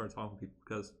came in and started talking with people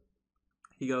because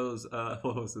he goes,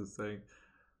 what was his thing?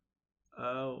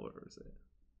 Where is it?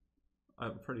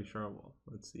 I'm pretty sure. Well,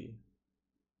 let's see.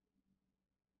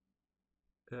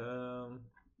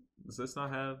 Does this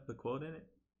not have the quote in it?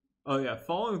 Oh yeah,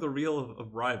 following the reel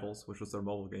of Rivals, which was their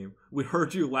mobile game, we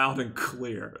heard you loud and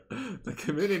clear. The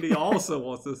community also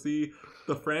wants to see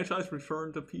the franchise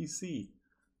return to PC.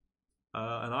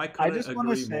 And I couldn't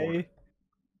agree more.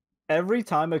 Every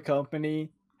time a company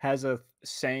has a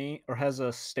saying or has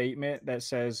a statement that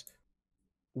says,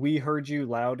 we heard you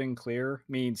loud and clear,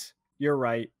 means you're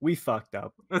right, we fucked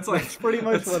up. It's like, that's pretty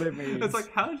much what it means. It's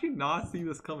like, how did you not see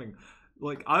this coming?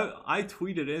 Like, I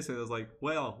tweeted instantly, I was like,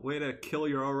 well, way to kill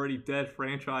your already dead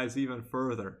franchise even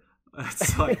further.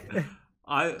 It's like,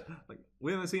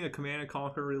 we haven't seen a Command &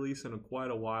 Conquer release in quite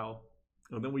a while,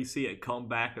 and then we see it come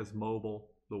back as mobile,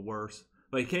 the worst.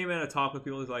 But he came in and talked with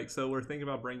people, he's like, so we're thinking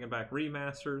about bringing back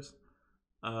remasters.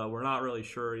 We're not really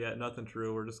sure yet, nothing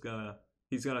true,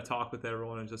 he's gonna talk with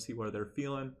everyone and just see where they're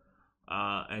feeling.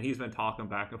 And he's been talking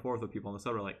back and forth with people on the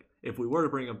subreddit, like, if we were to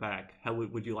bring him back, how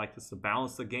would you like us to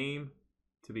balance the game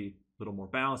to be a little more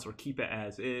balanced, or keep it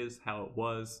as is, how it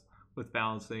was with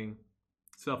balancing,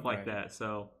 stuff like that.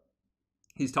 So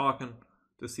he's talking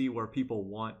to see where people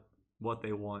want, what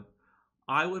they want.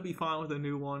 I would be fine with a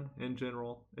new one in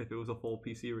general if it was a full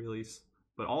PC release,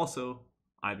 but also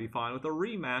I'd be fine with a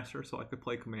remaster so I could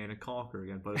play Command and Conquer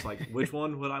again. But it's like, which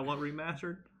one would I want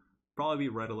remastered? Probably be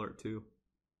Red Alert 2.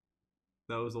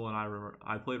 That was the one I remember.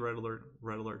 I played Red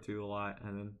Alert 2 a lot,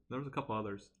 and then there was a couple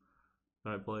others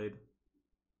that I played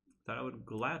that I would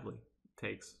gladly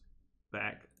take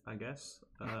back. I guess.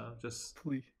 Just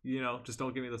Please. just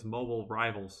don't give me this mobile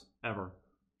rivals ever.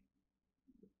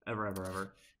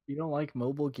 Ever. You don't like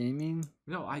mobile gaming?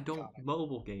 No, I don't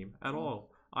mobile game at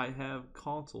all. I have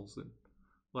consoles,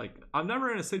 and I'm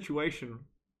never in a situation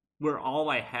where all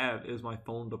I have is my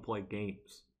phone to play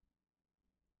games.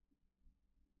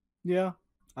 Yeah.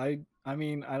 I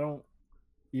mean, I don't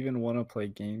even want to play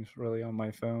games really on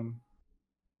my phone.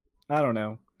 I don't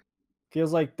know.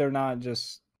 Feels like they're not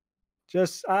just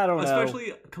I don't know.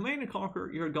 Especially Command and Conquer,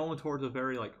 you're going towards a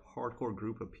very hardcore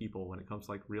group of people when it comes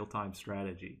to real-time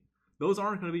strategy. Those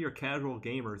aren't going to be your casual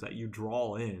gamers that you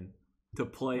draw in to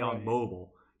play on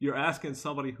mobile. You're asking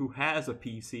somebody who has a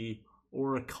PC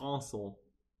or a console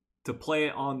to play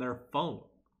it on their phone.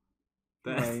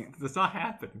 That's not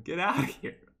happening. Get out of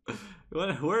here.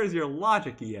 Where is your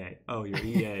logic, EA? Oh, your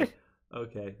EA.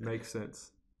 Okay, makes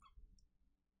sense.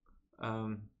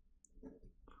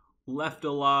 Left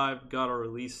Alive got a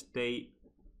release date.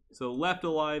 So Left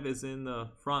Alive is in the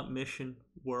Front Mission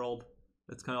world.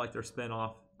 It's kind of like their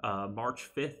spinoff. March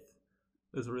 5th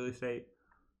is the release date.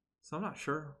 So I'm not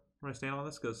sure where I stand on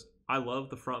this because I love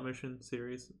the Front Mission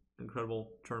series.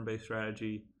 Incredible turn-based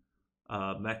strategy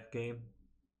mech game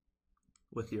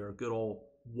with your good old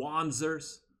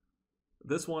Wanzers.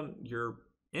 This one, you're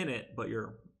in it, but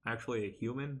you're actually a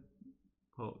human.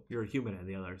 Well, you're a human in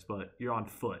the others, but you're on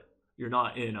foot. You're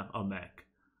not in a mech,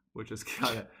 which is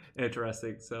kind of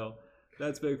interesting. So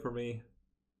that's big for me.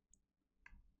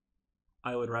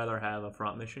 I would rather have a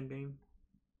Front Mission game,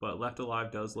 but Left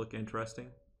Alive does look interesting.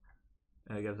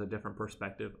 And it gives a different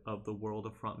perspective of the world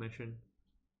of Front Mission.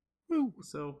 Woo.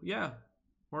 So, yeah,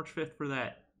 March 5th for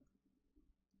that.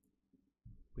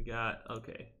 We got,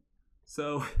 okay.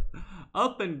 So,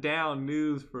 up and down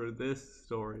news for this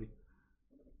story.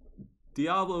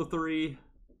 Diablo 3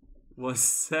 was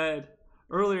said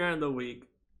earlier in the week.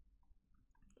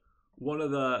 One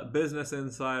of the Business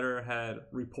Insider had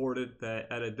reported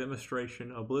that at a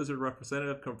demonstration, a Blizzard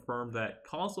representative confirmed that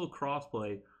console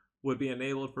crossplay would be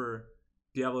enabled for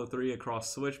Diablo 3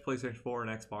 across Switch, PlayStation 4,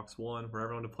 and Xbox One for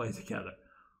everyone to play together.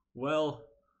 Well,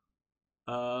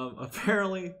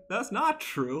 apparently that's not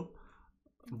true.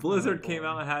 Blizzard came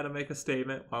out and had to make a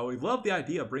statement. While we love the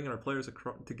idea of bringing our players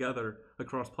together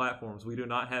across platforms, we do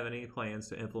not have any plans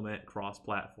to implement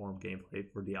cross-platform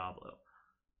gameplay for Diablo.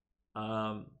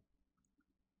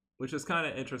 Which is kind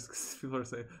of interesting because people are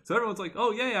saying, so everyone's like,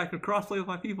 oh yeah, I can cross-play with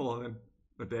my people. And then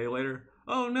a day later,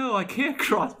 oh no, I can't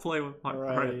cross-play with my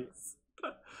friends.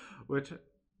 Which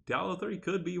Diablo 3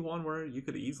 could be one where you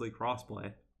could easily cross-play.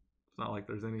 It's not like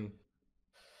there's any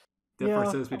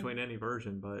differences between any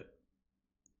version, but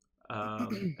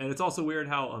and it's also weird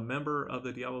how a member of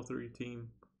the Diablo 3 team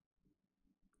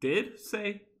did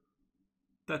say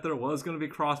that there was going to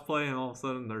be crossplay, and all of a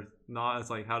sudden there's not. It's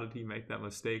like, how did he make that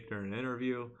mistake during an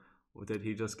interview? Or did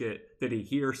he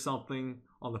hear something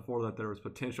on the floor that there was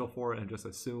potential for it and just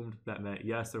assumed that meant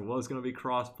yes, there was going to be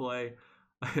crossplay?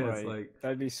 It's like,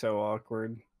 that'd be so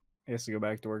awkward. He has to go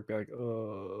back to work, be like,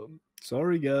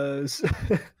 sorry guys. So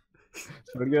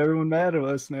get everyone mad at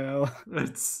us now.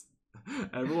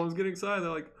 Everyone's getting excited.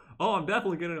 They're like, oh, I'm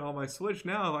definitely getting it on my Switch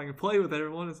now. If I can play with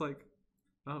everyone, it's like,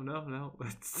 oh, no.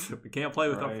 We can't play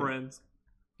with our friends.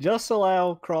 Just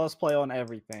allow crossplay on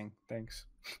everything. Thanks.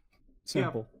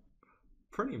 Simple. Yeah,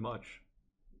 pretty much.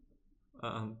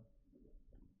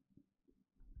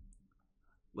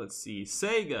 Let's see.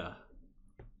 Sega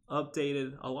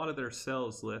updated a lot of their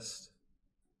sales list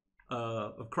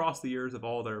across the years of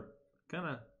all their kind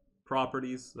of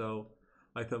properties. So,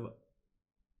 like the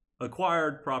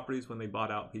acquired properties when they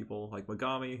bought out people like Shin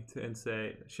Megami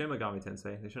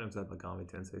Tensei. They shouldn't have said Megami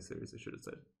Tensei series. They should have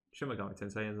said Shin Megami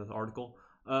Tensei in this article.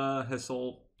 Has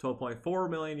sold 12.4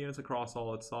 million units across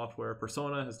all its software.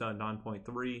 Persona has done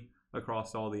 9.3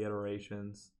 across all the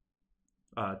iterations.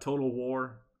 Total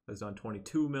War has done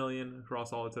 22 million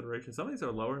across all its iterations. Some of these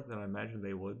are lower than I imagined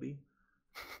they would be.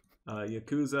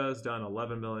 Yakuza has done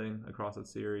 11 million across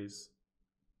its series.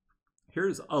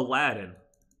 Here's Aladdin.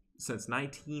 Since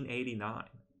 1989,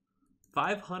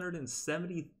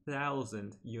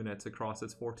 570,000 units across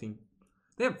its 14.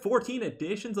 They have 14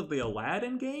 editions of the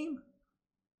Aladdin game?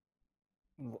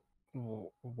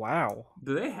 Wow.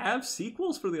 Do they have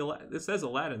sequels for the Aladdin? It says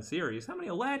Aladdin series. How many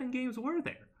Aladdin games were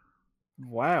there?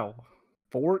 Wow.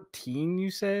 14,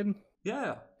 you said?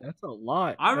 Yeah. That's a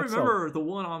lot. I remember the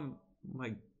one on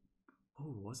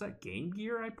was that Game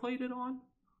Gear I played it on?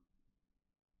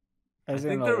 As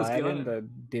in Aladdin, the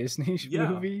Disney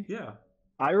movie? Yeah.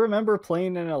 I remember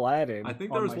playing in Aladdin. I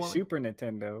think there was one Super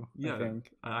Nintendo. Yeah, I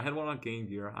think I had one on Game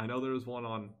Gear. I know there was one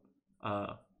on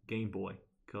Game Boy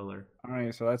color. All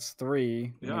right, so that's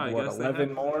 3. We Yeah, need, I what, guess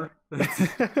 11 more? they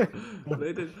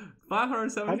did How do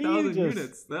 570,000 you just...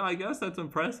 units. Now, I guess that's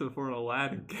impressive for an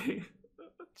Aladdin game.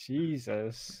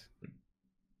 Jesus.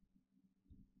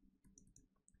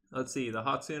 Let's see. The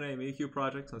Hatsune Miku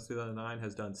project since 2009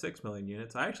 has done 6 million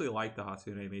units. I actually like the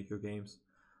Hatsune Miku games.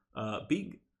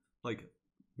 Like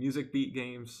music beat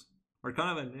games are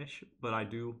kind of a niche, but I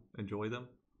do enjoy them.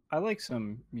 I like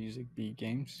some music beat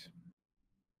games.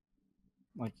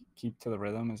 Like keep to the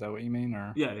rhythm, is that what you mean?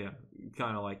 Or Yeah.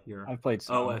 Kind of like your I've played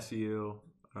some. OSU.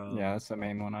 Yeah, that's the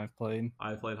main one I've played.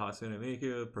 I played Hatsune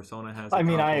Miku. Persona has. I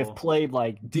have played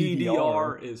like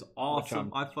DDR is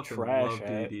awesome. I fucking trash love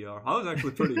at. DDR. I was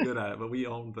actually pretty good at it, but we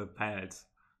owned the pads,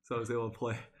 so I was able to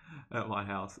play at my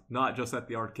house, not just at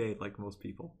the arcade like most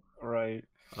people. Right.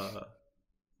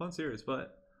 Fun series,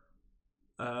 but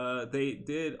they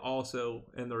did also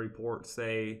in the report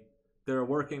say they're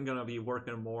going to be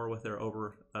working more with their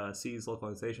overseas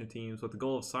localization teams with the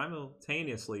goal of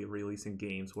simultaneously releasing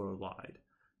games worldwide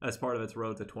as part of its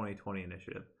Road to 2020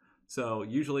 initiative. So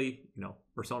usually,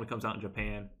 Persona comes out in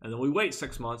Japan, and then we wait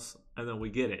 6 months, and then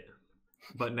we get it.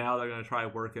 But now they're going to try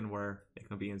working where it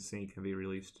can be in sync and be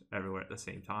released everywhere at the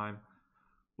same time,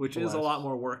 which is a lot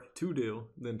more work to do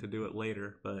than to do it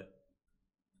later. But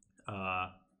at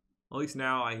least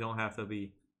now I don't have to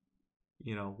be,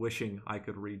 wishing I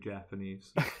could read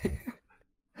Japanese.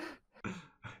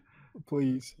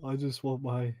 Please, I just want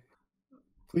my...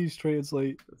 Please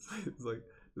translate. It's like,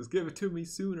 just give it to me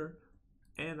sooner.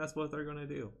 And that's what they're going to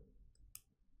do.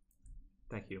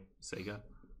 Thank you, Sega,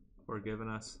 for giving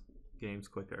us games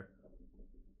quicker.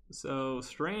 So,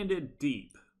 Stranded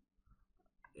Deep.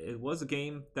 It was a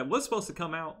game that was supposed to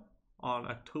come out on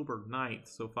October 9th,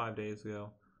 so 5 days ago,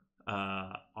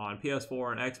 on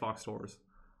PS4 and Xbox stores.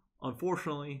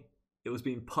 Unfortunately, it was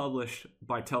being published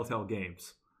by Telltale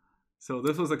Games. So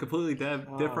this was a completely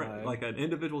different, like an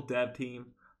individual dev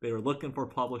team. They were looking for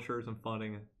publishers and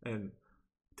funding, and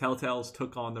Telltale's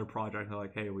took on their project. They're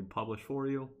like, hey, we'd publish for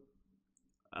you.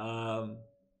 And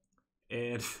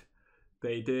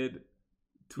they did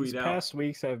tweet out. These past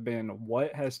weeks have been,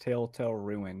 what has Telltale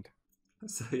ruined?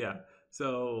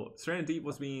 So Stranded Deep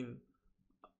was being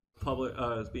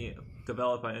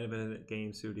developed by an independent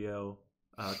game studio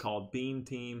called Beam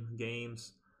Team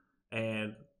Games,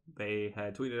 and they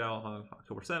had tweeted out on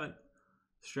October 7th,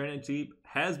 Stranded Deep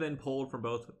has been pulled from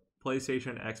both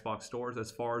PlayStation and Xbox stores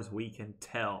as far as we can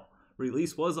tell.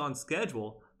 Release was on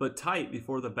schedule, but tight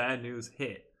before the bad news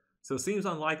hit. So it seems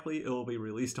unlikely it will be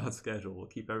released on schedule. We'll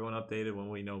keep everyone updated when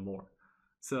we know more.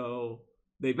 So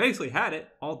they basically had it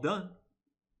all done.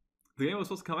 The game was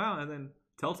supposed to come out, and then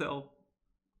Telltale,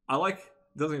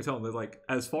 doesn't even tell them, they're like,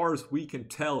 as far as we can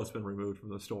tell, it's been removed from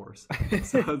the stores.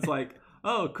 So it's like,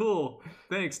 oh, cool.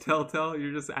 Thanks, Telltale.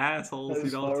 You're just assholes. You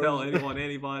don't tell anyone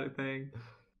anything.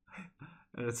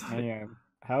 And it's like, man,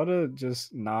 how to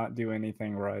just not do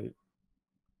anything right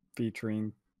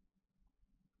featuring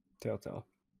Telltale.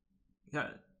 Yeah,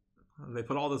 they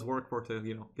put all this work for it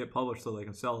to, get published so they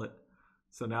can sell it.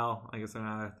 So now I guess they're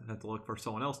gonna have to look for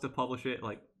someone else to publish it.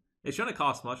 Like, it shouldn't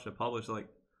cost much to publish, like,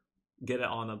 get it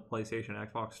on the PlayStation,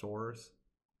 Xbox stores,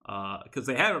 because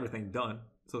they have everything done.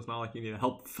 So it's not like you need to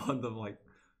help fund them, like,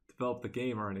 develop the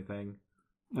game or anything.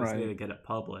 You just need to get it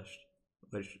published,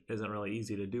 which isn't really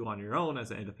easy to do on your own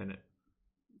as an independent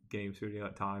game studio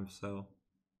at times. So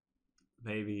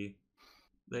maybe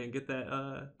they can get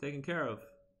that taken care of.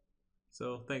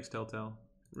 So thanks, Telltale.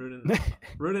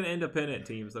 Rooting independent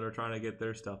teams that are trying to get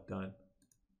their stuff done.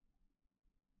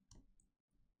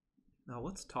 Now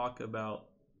let's talk about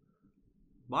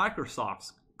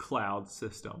Microsoft's cloud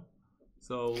system.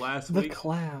 So last week,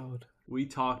 cloud. We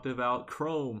talked about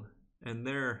Chrome and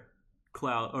their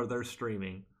cloud or their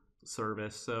streaming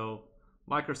service. So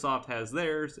Microsoft has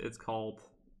theirs. It's called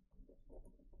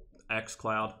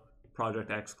xCloud, Project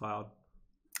xCloud.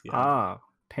 Yeah.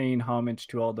 Paying homage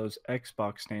to all those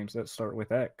Xbox names that start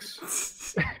with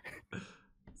X.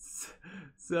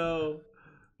 So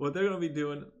what they're going to be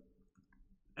doing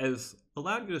is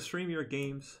allowing you to stream your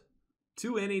games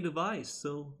to any device.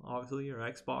 So obviously your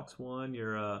Xbox One,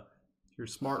 your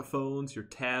smartphones, your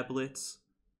tablets,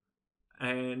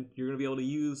 and you're going to be able to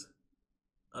use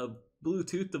a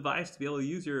Bluetooth device to be able to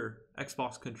use your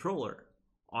Xbox controller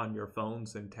on your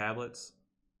phones and tablets.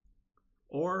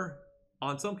 Or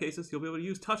on some cases, you'll be able to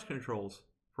use touch controls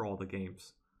for all the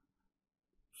games.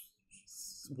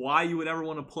 Why you would ever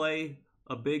want to play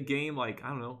a big game like, I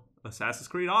don't know, Assassin's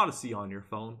Creed Odyssey on your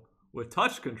phone with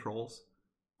touch controls?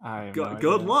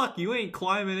 Good luck. You ain't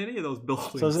climbing any of those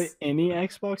buildings. So is it any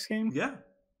Xbox game? Yeah.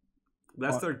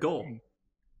 That's their goal.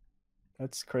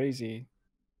 That's crazy.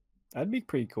 That'd be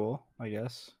pretty cool, I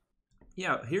guess.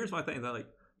 Yeah, here's my thing. That like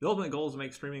the ultimate goal is to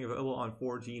make streaming available on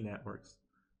 4G networks.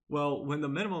 Well, when the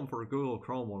minimum for Google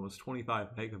Chrome one was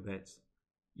 25 megabits,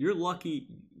 you're lucky.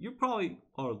 You probably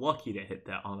are lucky to hit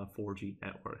that on a 4G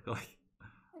network. Like,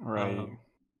 Right.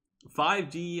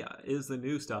 5G is the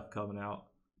new stuff coming out,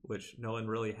 which no one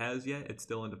really has yet. It's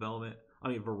still in development. I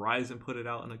mean, Verizon put it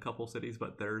out in a couple cities,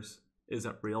 but theirs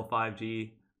isn't real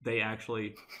 5G. They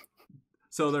actually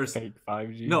there's Fake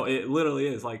 5G. no, it literally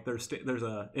is like there's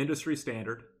a industry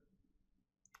standard.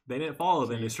 They didn't follow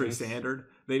the industry standard.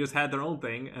 They just had their own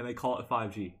thing and they call it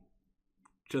 5G,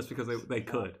 just because they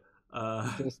could.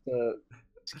 Just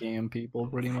scam people,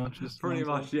 pretty much. Pretty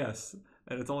much, yes.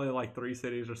 And it's only in like 3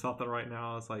 cities or something right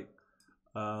now. It's like,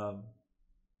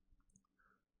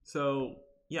 so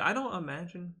yeah, I don't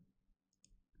imagine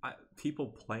people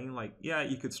playing like, yeah,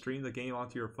 you could stream the game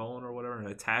onto your phone or whatever and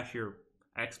attach your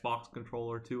Xbox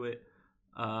controller to it.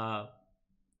 I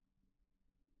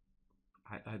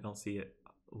don't see it.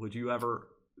 Would you ever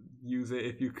use it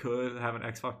if you could have an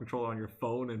Xbox controller on your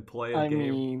phone and play a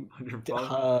game on your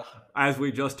phone? As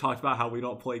we just talked about how we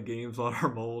don't play games on our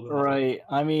mobile. Right.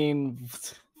 I mean,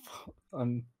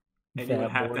 I'm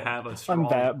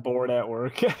that bored at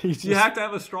work. You have to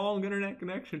have a strong internet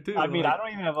connection too. I mean, I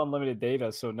don't even have unlimited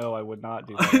data, so no, I would not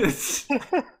do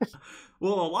that.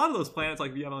 Well, a lot of those planets,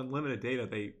 like if you have unlimited data,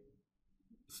 they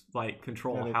like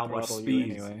control how much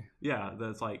speed. Anyway. Yeah,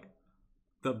 that's like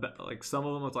some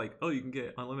of them it's like, oh, you can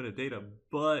get unlimited data,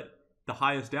 but the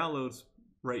highest downloads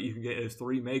rate you can get is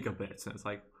 3 megabits, and it's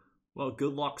like, well,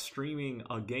 good luck streaming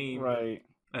a game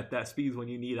at that speed when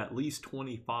you need at least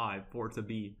 25 for it to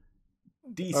be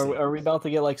decent. Are we about to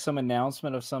get like some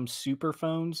announcement of some super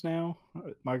phones now?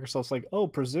 Microsoft's like, oh,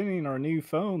 presenting our new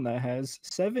phone that has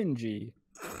 7G,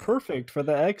 perfect for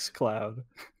the xCloud.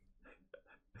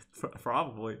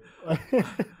 Probably.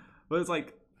 But it's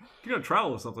like, if you're gonna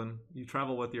travel with something, you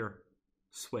travel with your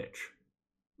Switch,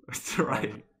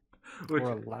 right? Or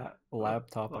a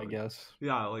laptop, I guess.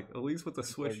 Yeah, like at least with the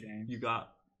Switch, you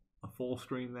got a full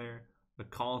screen there, a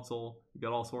console, you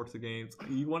got all sorts of games.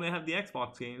 You want to have the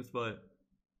Xbox games, but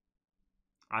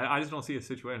I just don't see a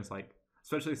situation. It's like,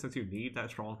 especially since you need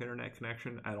that strong internet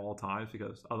connection at all times,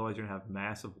 because otherwise you're gonna have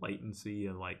massive latency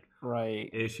and like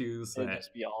issues. It'd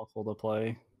just be awful to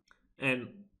play. And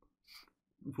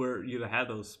where you'd have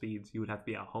those speeds, you would have to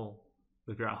be at home.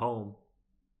 If you're at home,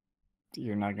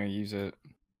 you're not going to use it.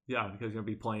 Yeah, because you're going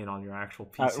to be playing on your actual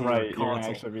PC or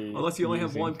console. Unless you only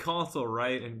have one console,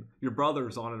 right? And your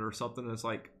brother's on it or something, and it's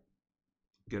like,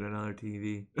 get another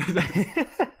TV.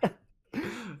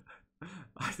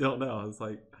 I don't know. It's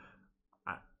like,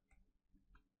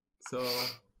 so,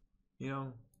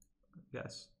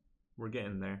 yes, we're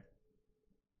getting there.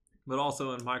 But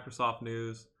also in Microsoft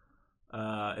news,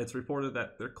 it's reported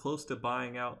that they're close to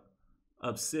buying out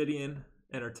Obsidian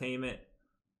Entertainment,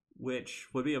 which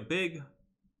would be a big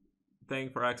thing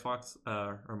for Xbox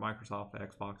or Microsoft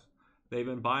Xbox. They've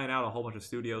been buying out a whole bunch of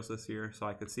studios this year, so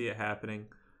I could see it happening.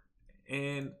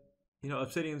 And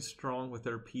Obsidian's strong with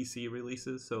their PC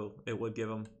releases, so it would give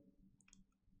them.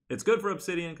 It's good for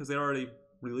Obsidian because they're already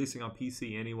releasing on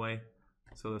PC anyway,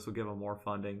 so this would give them more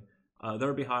funding.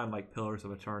 They're behind like Pillars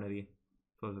of Eternity,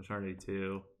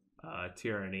 2.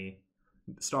 Tyranny,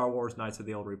 Star Wars, Knights of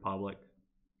the Old Republic,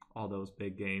 all those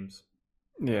big games.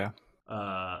 Yeah.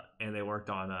 And they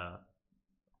worked on,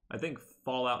 I think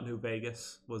Fallout New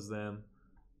Vegas was them,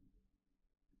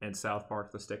 and South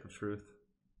Park: The Stick of Truth.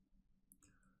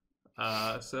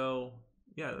 So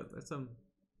yeah, that's some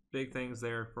big things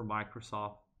there for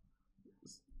Microsoft.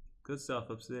 Good stuff,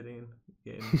 Obsidian.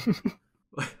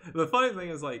 The funny thing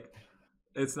is, like,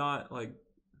 it's not like.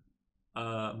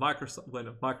 Microsoft, when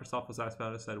Microsoft was asked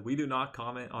about it, said, we do not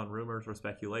comment on rumors or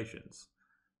speculations.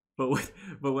 But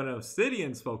when an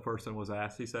Obsidian spokesperson was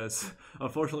asked, he says,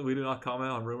 unfortunately, we do not comment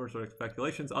on rumors or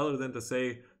speculations other than to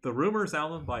say the Rumors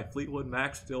album by Fleetwood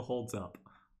Mac still holds up.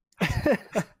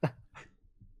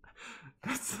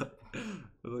 It's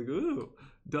like, ooh,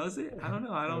 does it? I don't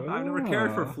know. I've never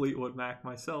cared for Fleetwood Mac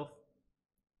myself.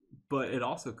 But it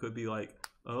also could be like,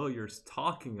 oh, you're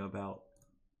talking about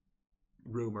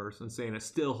rumors and saying it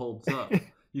still holds up.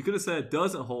 You could have said it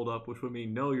doesn't hold up, which would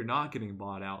mean no, you're not getting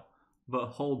bought out. But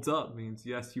holds up means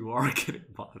yes, you are getting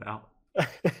bought out.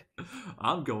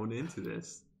 I'm going into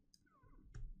this.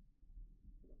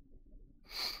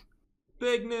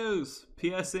 Big news!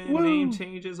 PSN name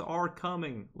changes are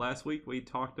coming. Last week we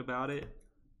talked about it.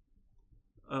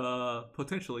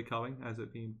 Potentially coming, as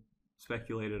it being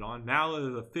speculated on. Now it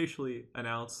is officially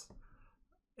announced.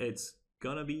 It's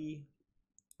gonna be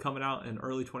coming out in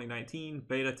early 2019.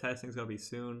 Beta testing is going to be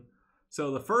soon. So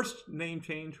the first name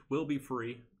change will be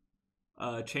free.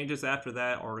 Changes after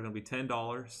that are going to be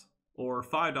 $10 or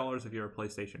 $5 if you're a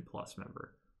PlayStation Plus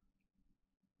member.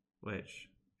 Which,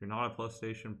 if you're not a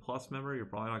PlayStation Plus member, you're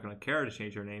probably not going to care to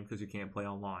change your name because you can't play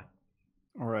online.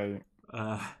 Right.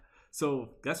 So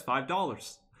that's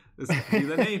 $5. This is be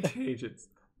the name changes.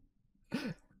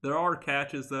 There are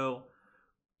catches though.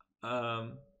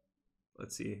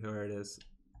 Let's see where it is.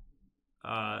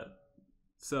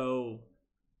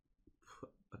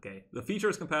 Okay, the feature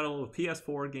is compatible with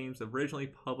PS4 games originally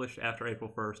published after April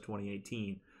 1st,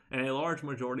 2018, and a large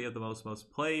majority of the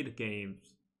most played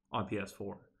games on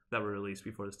PS4 that were released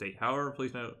before this date. However,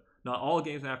 please note, not all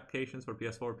games and applications for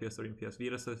PS4, PS3, and PS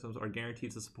Vita systems are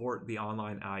guaranteed to support the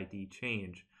online ID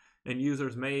change, and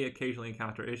users may occasionally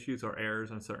encounter issues or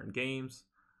errors in certain games,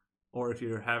 or if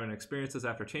you're having experiences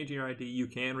after changing your ID, you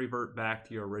can revert back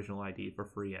to your original ID for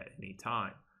free at any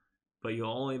time. But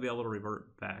you'll only be able to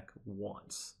revert back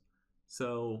once.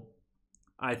 So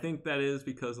I think that is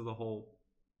because of the whole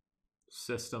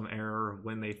system error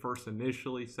when they first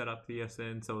initially set up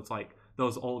PSN. So it's like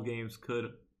those old games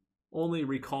could only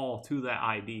recall to that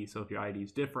ID. So if your ID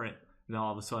is different, then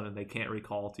all of a sudden they can't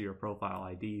recall to your profile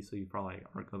ID. So you probably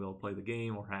aren't going to be able to play the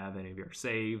game or have any of your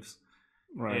saves,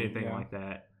 anything like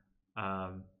that.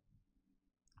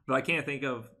 But I can't think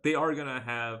of, they are going to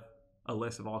have a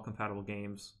list of all compatible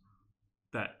games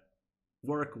that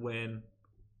work when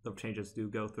the changes do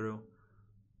go through.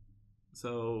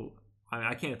 So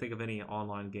I can't think of any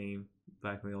online game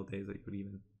back in the old days that you would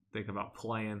even think about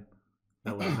playing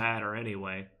that would matter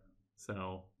anyway.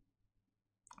 So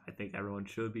I think everyone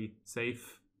should be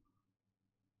safe.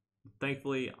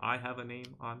 Thankfully, I have a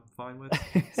name I'm fine with.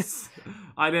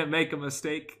 I didn't make a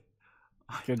mistake.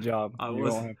 Good job. I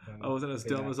wasn't as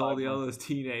dumb as all the other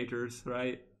teenagers,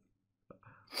 right?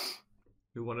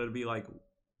 Who wanted to be like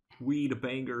Weed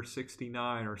Banger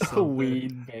 69 or something.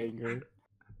 Weed Banger.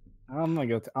 I'm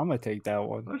gonna take that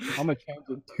one. I'm gonna change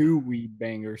it to Weed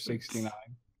Banger 69.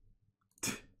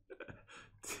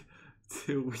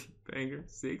 To Weed Banger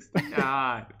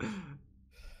 69.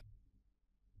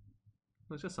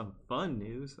 It's just some fun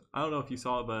news. I don't know if you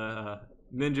saw it, but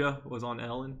Ninja was on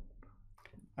Ellen.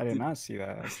 I did not see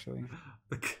that, actually.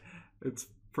 It's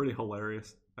pretty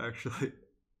hilarious, actually.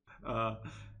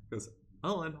 Because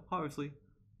Ellen, obviously,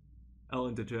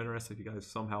 Ellen DeGeneres, if you guys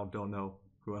somehow don't know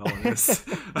who Ellen is.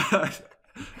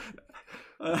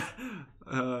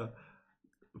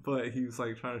 But he was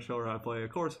like trying to show her how to play.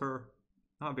 Of course, her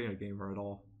not being a gamer at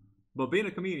all, but being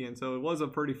a comedian. So it was a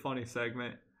pretty funny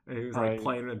segment. And he was like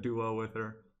playing a duo with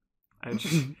her. And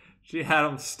she had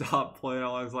him stop playing.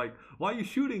 I was like, why are you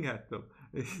shooting at them?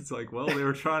 He's like, well, they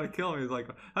were trying to kill me. He's like,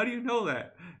 how do you know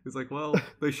that? He's like, well,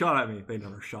 they shot at me. They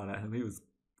never shot at him. He was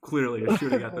clearly just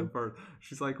shooting at them first.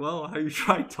 She's like, well, have you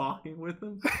tried talking with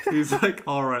him? He's like,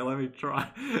 all right, let me try.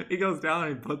 He goes down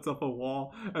and he puts up a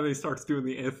wall and then he starts doing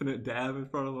the infinite dab in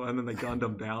front of him and then they gunned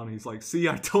him down. He's like, see,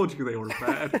 I told you they were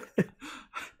bad.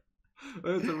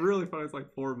 It's a really fun. It's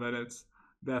like 4 minutes.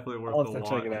 Definitely worth I'll the have to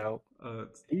watch. check it out.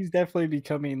 He's definitely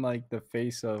becoming like the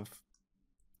face of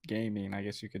gaming, I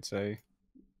guess you could say.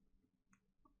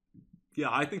 Yeah,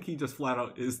 I think he just flat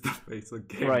out is the face of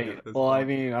gaming. Right. Well, point. I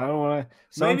mean, I don't want to.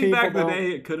 Maybe back in the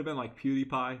day it could have been like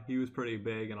PewDiePie. He was pretty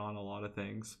big and on a lot of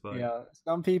things. But yeah,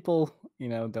 some people,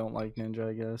 don't like Ninja,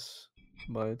 I guess.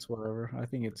 But it's whatever. I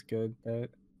think it's good that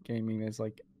gaming is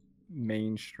like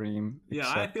mainstream. Yeah,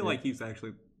 accepted. I feel like he's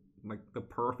actually like the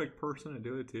perfect person to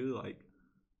do it too. Like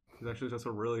he's actually just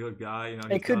a really good guy.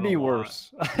 It could be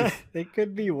worse. It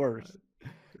could be worse.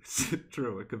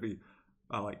 True. It could be.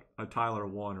 Like a Tyler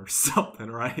 1 or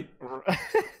something, right?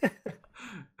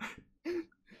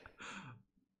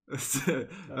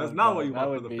 That's not what you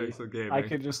want for the face of gaming. I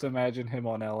could just imagine him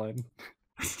on Ellen.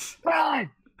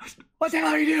 Ellen! What the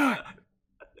hell are you doing?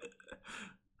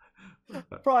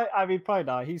 Probably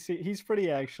not. He's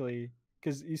pretty actually,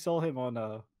 because you saw him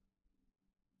on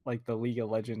like the League of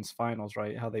Legends finals,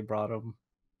 right? How they brought him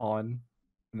on,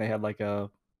 and they had like a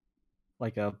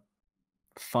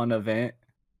fun event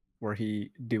where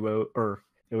it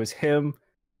was him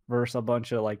versus a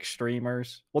bunch of like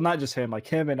streamers. Well, not just him, like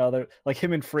him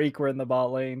and Freak were in the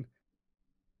bot lane.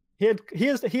 He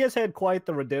has had quite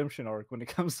the redemption arc when it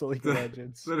comes to League of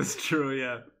Legends. That is true,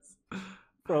 yeah.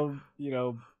 From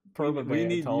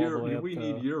permaban. We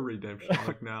need your redemption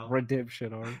arc now.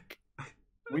 Redemption arc.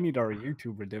 We need our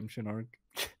YouTube redemption arc.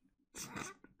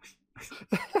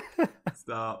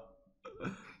 Stop.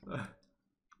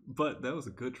 But that was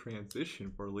a good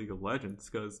transition for League of Legends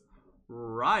because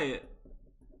Riot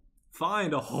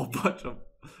fined a whole bunch of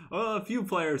Well, a few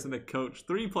players and a coach,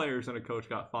 3 players and a coach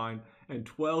got fined, and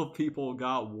 12 people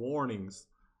got warnings.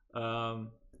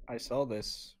 I saw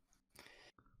this.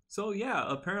 So yeah,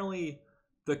 apparently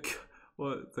the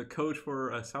coach for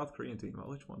a South Korean team.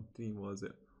 Which one team was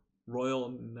it? Royal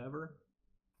Never.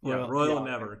 Yeah, Royal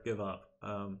Never give up.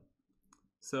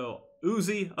 So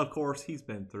Uzi, of course, he's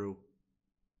been through.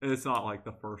 It's not like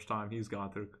the first time he's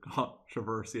gone through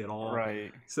controversy at all.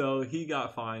 Right. So he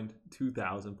got fined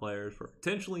 2,000 players for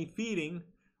intentionally feeding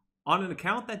on an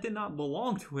account that did not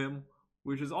belong to him,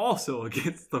 which is also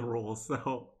against the rules.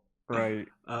 So right.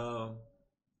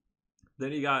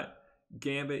 Then you got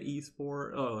Gambit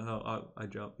Esport. Oh no, I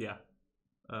jumped. Yeah,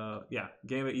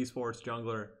 Gambit Esports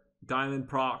jungler Diamond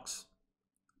Prox,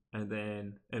 and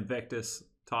then Invictus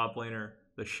top laner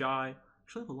the Shy.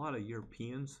 Actually, a lot of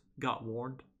Europeans got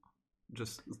warned.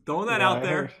 Just throwing that out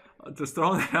there. Just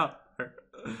throwing that out there.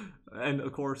 And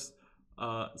of course,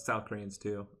 South Koreans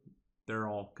too. They're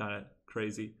all kind of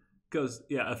crazy. Because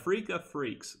a Freak of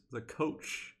Freaks, the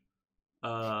coach,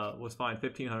 was fined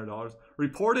 $1,500.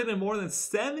 Reported in more than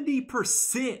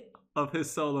 70% of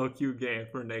his solo queue game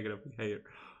for negative behavior.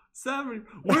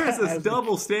 Where is this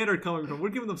double standard coming from?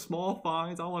 We're giving them small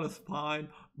fines. I want a fine.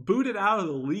 Booted out of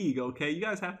the league, okay? You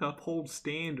guys have to uphold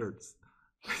standards.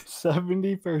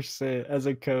 70% as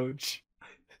a coach.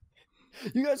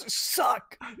 You guys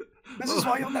suck. This is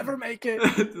why you'll never make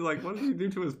it. Like, what does he do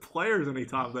to his players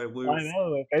anytime they lose? I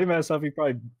know. If they mess up, he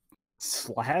probably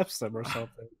slaps them or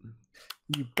something.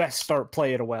 You best start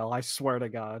playing well. I swear to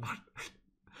God.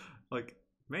 Like,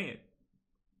 man,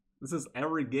 this is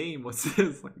every game. What's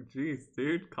this? Like, jeez,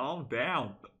 dude, calm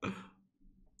down.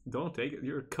 Don't take it.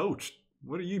 You're a coach.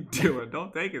 What are you doing?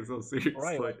 Don't take it so seriously.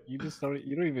 Right, like, you don't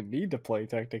even need to play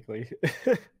technically.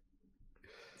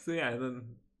 So yeah, and then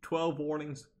 12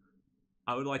 warnings.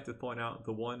 I would like to point out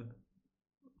the one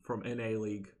from NA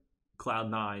League,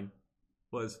 Cloud9,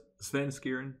 was Sven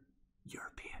Skiren,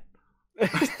 European.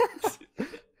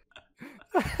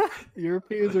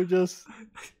 Europeans are just,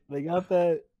 they got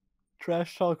that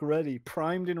trash talk ready,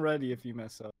 primed and ready if you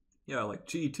mess up. Yeah, like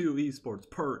G2 Esports,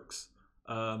 Perks,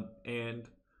 and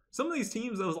some of these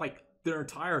teams, that was like their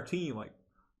entire team, like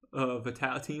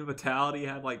Team Vitality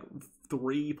had like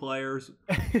 3 players.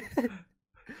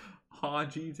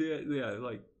 G2, yeah,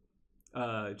 like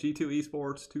G2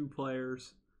 Esports, 2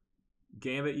 players.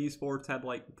 Gambit Esports had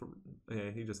like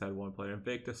he just had 1 player.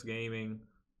 Invictus Gaming,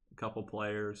 a couple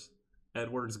players.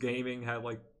 Edwards Gaming had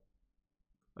like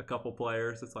a couple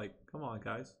players. It's like, come on,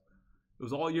 guys. It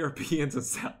was all Europeans and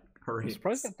South Koreans. I'm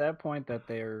surprised at that point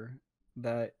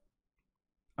that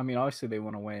I mean, obviously they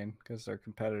want to win because they're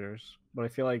competitors, but I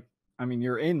feel like, I mean,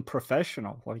 you're in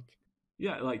professional, like,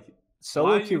 yeah, like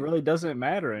solo queue really doesn't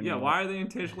matter anymore. Yeah, why are they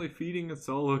intentionally feeding a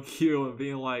solo queue and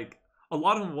being like, a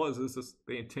lot of them it's just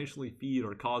they intentionally feed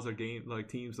or cause their game, like,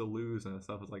 teams to lose and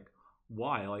stuff. It's like,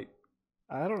 why? Like,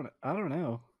 I don't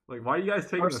know. Like, why are you guys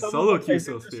taking the solo queue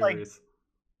so serious? Like,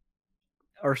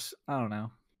 or I don't know.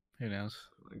 Who knows?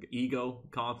 Like, ego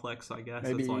complex, I guess.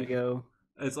 Maybe it's like, ego.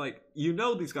 It's like,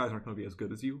 these guys aren't going to be as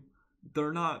good as you.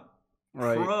 They're not.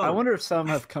 Right. Pro. I wonder if some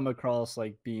have come across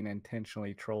like being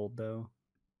intentionally trolled though.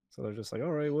 So they're just like,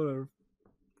 all right, whatever.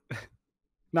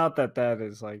 Not that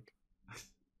is like,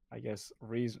 I guess,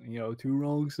 reason, 2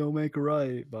 wrongs don't make a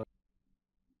right, but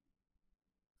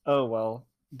oh well.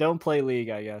 Don't play League,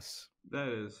 I guess. That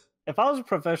is. If I was a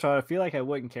professional, I feel like I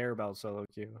wouldn't care about solo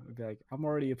queue. I'd be like, I'm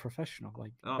already a professional.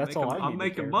 Like, that's all I need. I'm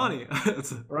making money.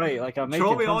 Right, like I'm making.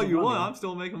 Troll me all you want. I'm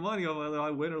still making money on whether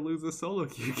I win or lose this solo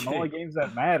queue game. All the games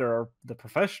that matter are the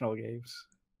professional games.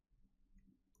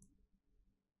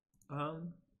 I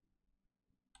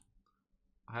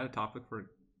had a topic for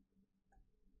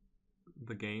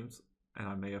the games, and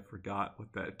I may have forgot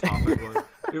what that topic was.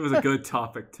 It was a good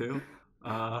topic too.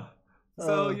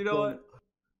 So you know what?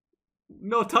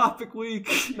 No topic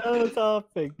week. No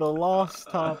topic. The lost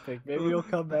topic. Maybe you'll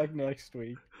come back next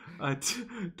week. I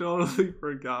totally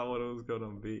forgot what it was going to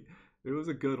be. It was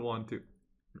a good one too.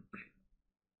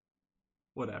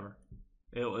 Whatever.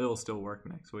 It'll still work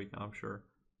next week, I'm sure.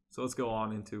 So let's go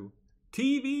on into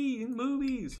TV and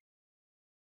movies.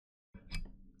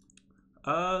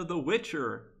 The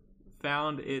Witcher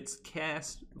found its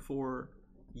cast for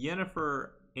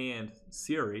Yennefer and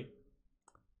Ciri,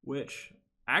 which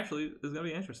actually is going to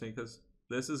be interesting because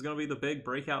this is going to be the big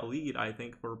breakout lead, I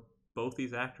think, for both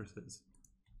these actresses.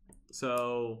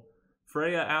 So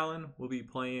Freya Allen will be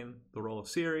playing the role of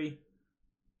Ciri.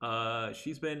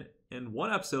 She's been in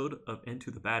 1 episode of Into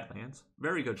the Badlands.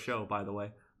 Very good show, by the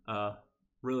way.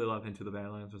 Really love Into the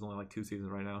Badlands. There's only like 2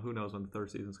 seasons right now. Who knows when the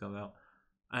 3rd season's coming out.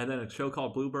 And then a show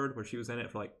called Bluebird, where she was in it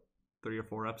for like 3 or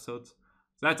 4 episodes.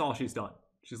 So that's all she's done.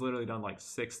 She's literally done like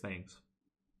 6 things.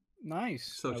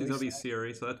 Nice. So she's gonna be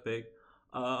Ciri, so that's big.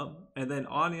 And then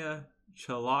Anya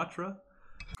Chalotra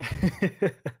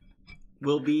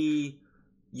will be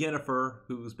Yennefer,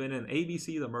 who's been in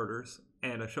ABC The Murders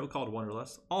and a show called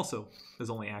Wonderlust. Also has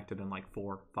only acted in like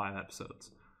 4 or 5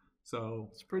 episodes. So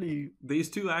it's pretty. These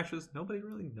 2 actors, nobody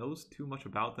really knows too much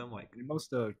about them. Like They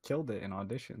must have killed it in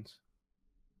auditions.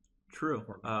 True.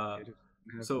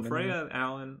 So Freya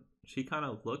Allen, she kind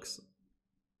of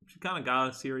got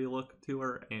a Ciri look to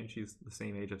her, and she's the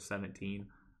same age of 17.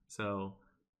 So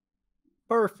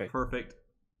perfect.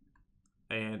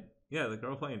 And yeah, the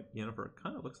girl playing Yennefer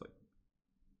kind of looks like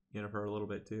Yennefer a little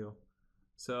bit too.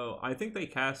 So I think they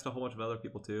cast a whole bunch of other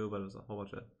people too, but it was a whole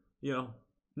bunch of,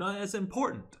 not as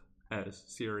important as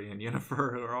Ciri and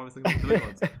Yennefer, who are obviously the big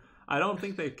ones. I don't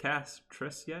think they've cast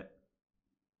Triss yet.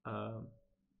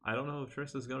 I don't know if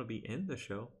Triss is going to be in the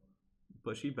show,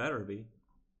 but she better be.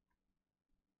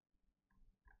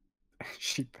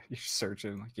 You're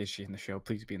searching, like, is she in the show?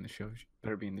 Please be in the show. She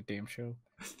better be in the damn show.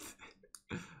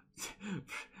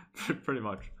 Pretty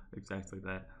much exactly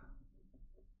that.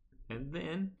 And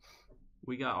then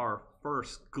we got our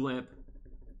first glimpse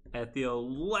at the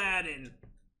Aladdin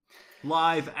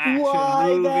live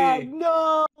action movie.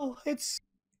 No, it's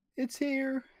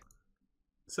here.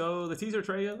 So the teaser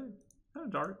trailer, kind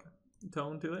of dark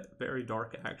tone to it, very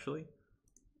dark actually.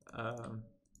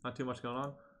 Not too much going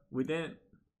on. We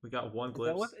got one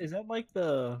glimpse. Is that like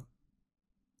the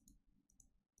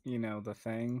the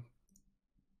thing?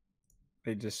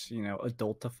 They just,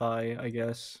 adultify, I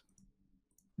guess,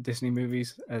 Disney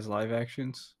movies as live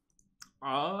actions?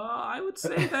 I would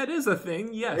say that is a thing,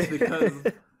 yes, because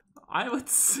I would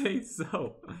say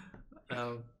so.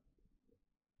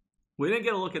 We didn't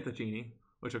get a look at the genie,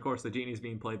 which of course the genie is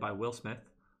being played by Will Smith.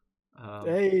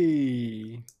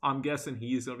 Hey! I'm guessing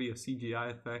he's going to be a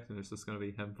CGI effect and it's just going to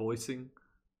be him voicing.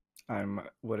 I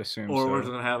would assume or so. we're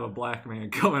just going to have a black man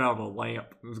coming out of a lamp.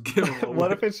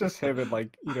 What if it's just him in,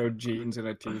 like, jeans and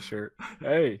a t-shirt?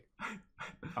 Hey,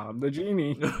 I'm the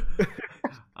genie.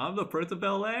 I'm the Prince of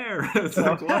Bel-Air. It's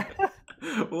like, what?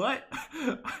 What?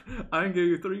 I can give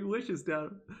you 3 wishes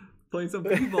down playing some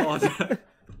b-ball.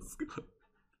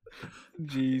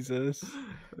 Jesus.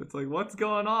 It's like, what's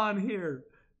going on here?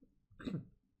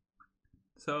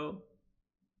 So,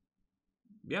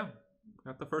 yeah,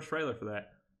 got the first trailer for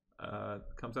that.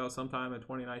 Comes out sometime in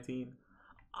 2019.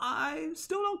 I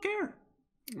still don't care.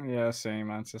 Yeah,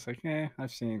 same. I'm just like, I've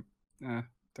seen.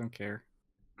 Don't care.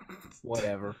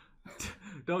 Whatever.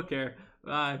 Don't care.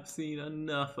 I've seen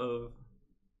enough of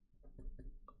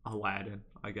Aladdin,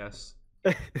 I guess.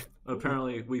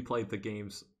 Apparently, we played the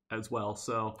games as well,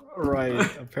 so.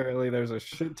 Right. Apparently, there's a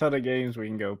shit ton of games we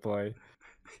can go play.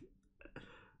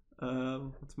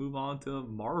 Let's move on to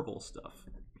Marvel stuff.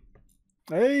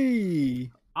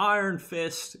 Hey! Iron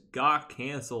Fist got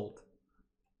canceled.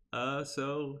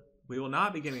 So we will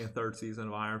not be getting a 3rd season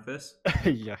of Iron Fist.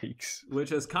 Yikes.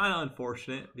 Which is kind of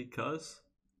unfortunate because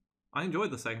I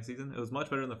enjoyed the 2nd season. It was much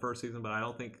better than the 1st season, but I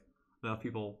don't think enough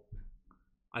people...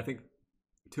 I think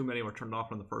too many were turned off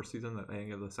from the 1st season that they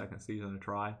didn't give the 2nd season a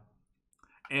try.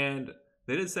 And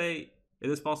they did say it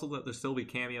is possible that there still be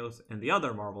cameos in the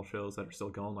other Marvel shows that are still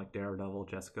going, like Daredevil,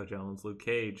 Jessica Jones, Luke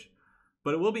Cage.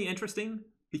 But it will be interesting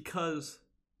because...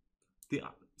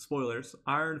 spoilers,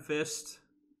 Iron Fist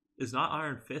is not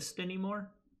Iron Fist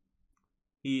anymore.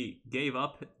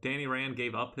 Danny Rand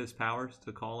gave up his powers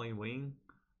to Colleen Wing.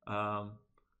 And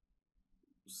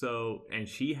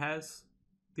she has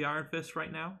the Iron Fist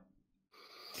right now.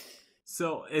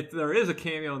 So if there is a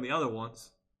cameo in the other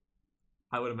ones,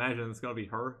 I would imagine it's going to be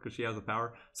her because she has the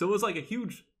power. So it was like a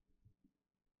huge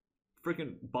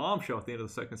freaking bombshell at the end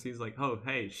of the 2nd season. Like, oh,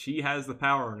 hey, she has the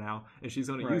power now and she's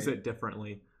going to use it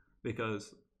differently.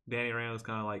 Because Danny Rand was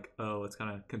kind of like, oh, it's kind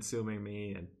of consuming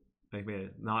me and make me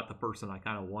not the person I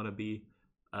kind of want to be.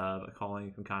 But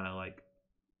Colleen can kind of like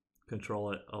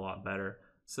control it a lot better.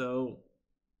 So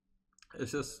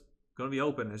it's just going to be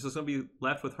open. It's just going to be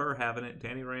left with her having it.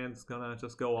 Danny Rand's going to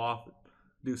just go off,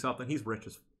 do something. He's rich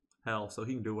as hell, so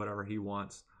he can do whatever he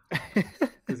wants.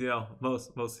 Because,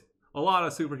 a lot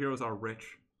of superheroes are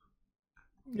rich.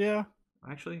 Yeah.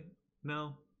 Actually,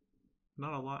 no.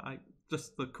 Not a lot.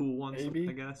 Just the cool ones, maybe.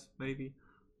 I guess. Maybe.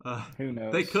 Who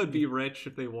knows? They could be rich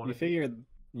if they wanted. You figured,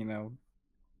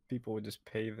 people would just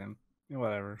pay them.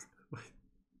 Whatever.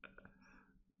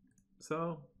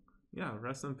 So, yeah,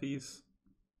 rest in peace,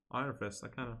 Iron Fist.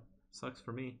 That kind of sucks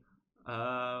for me.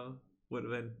 Would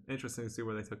have been interesting to see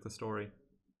where they took the story.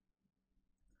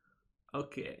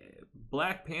 Okay,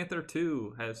 Black Panther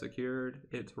 2 has secured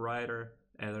its writer,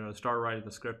 and they're going to start writing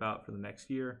the script out for the next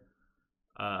year.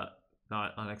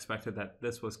 Not unexpected that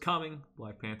this was coming.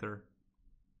 Black Panther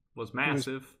was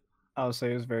massive. I would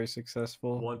say it was very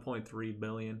successful. 1.3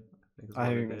 billion. I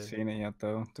haven't even seen it yet,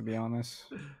 though, to be honest.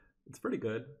 It's pretty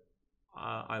good.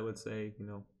 I would say,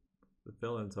 the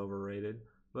villain's overrated.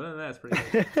 But other than that, it's pretty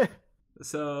good.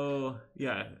 So,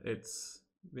 yeah, it's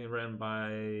being written by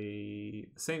the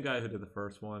same guy who did the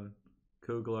first one,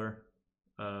 Coogler.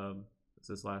 Is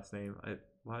his last name.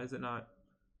 Why is it not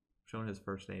showing his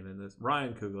first name in this?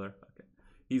 Ryan Coogler. Okay.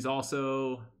 He's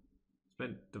also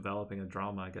been developing a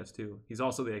drama, I guess, too. He's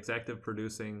also the executive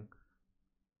producer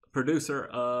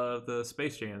of the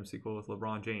Space Jam sequel with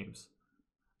LeBron James.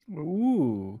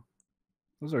 Ooh.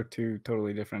 Those are two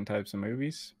totally different types of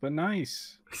movies, but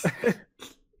nice.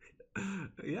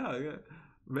 Yeah.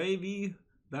 Maybe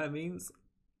that means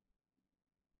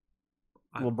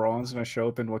LeBron's going to show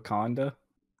up in Wakanda.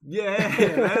 Yeah,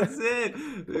 that's it.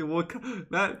 That's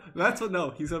what. No,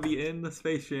 he's gonna be in the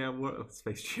Space Jam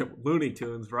Looney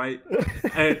Tunes, right?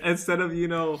 And instead of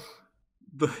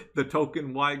the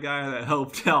token white guy that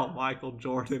helped out Michael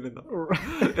Jordan,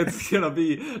 it's gonna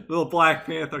be little Black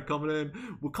Panther coming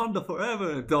in, Wakanda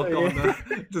forever,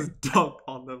 and just dunk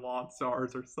on the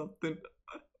Monstars or something.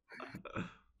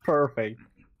 Perfect.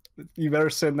 You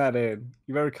better send that in.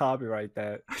 You better copyright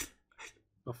that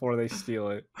before they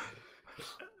steal it.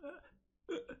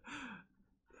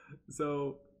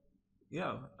 So,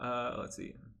 yeah, let's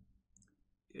see.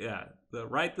 Yeah,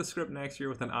 write the script next year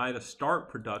with an eye to start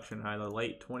production either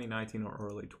late 2019 or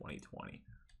early 2020.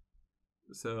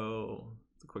 So,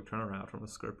 it's a quick turnaround from the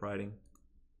script writing.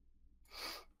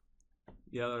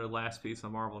 The other last piece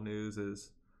of Marvel news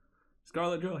is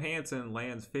Scarlett Johansson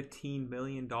lands $15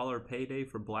 million payday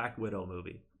for Black Widow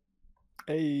movie.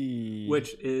 Hey.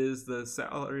 Which is the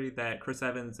salary that Chris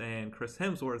Evans and Chris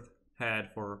Hemsworth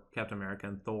had for Captain America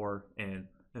and Thor and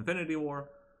Infinity War,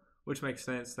 which makes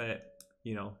sense that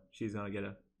she's gonna get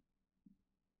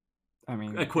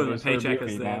equivalent paycheck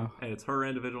as them, and it's her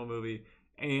individual movie,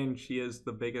 and she is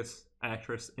the biggest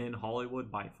actress in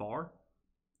Hollywood by far.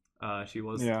 She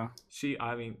was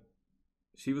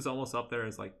almost up there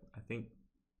as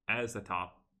as the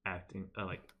top acting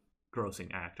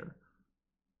grossing actor.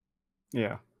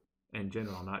 Yeah, in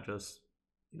general, not just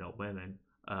women,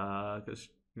 because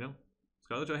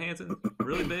Scarlett Johansson,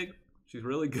 really big. She's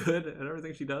really good at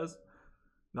everything she does.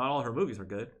 Not all her movies are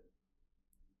good.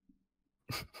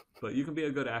 But you can be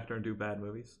a good actor and do bad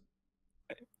movies.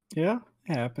 Yeah,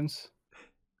 it happens.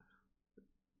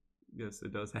 Yes,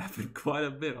 it does happen quite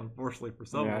a bit, unfortunately, for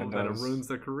some of them. That it ruins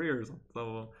their careers on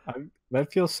some of them.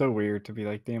 That feels so weird to be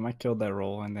like, damn, I killed that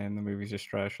role, and then the movie's just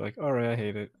trash. Like, all right, I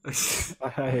hate it. I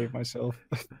hate myself.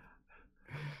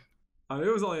 I mean,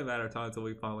 it was only a matter of time until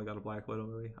we finally got a Black Widow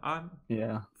movie. I'm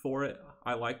for it.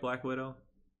 I like Black Widow.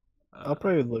 I'll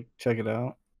probably check it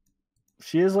out.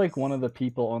 She is one of the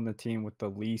people on the team with the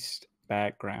least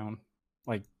background,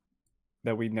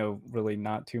 that we know really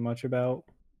not too much about,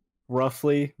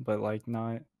 roughly, but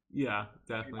not. Yeah,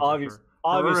 definitely. Obviously,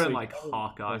 her and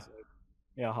Hawkeye.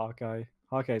 Yeah, Hawkeye.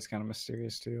 Hawkeye's kind of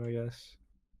mysterious too, I guess.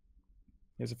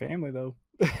 He has a family though.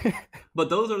 But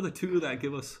those are the two that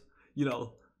give us,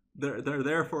 they're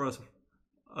there for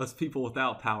us people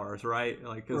without powers, right?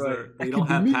 Because they don't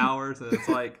have powers, and it's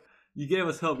you gave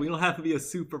us help. We don't have to be a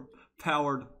super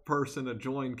powered person to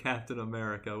join Captain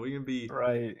America. We can be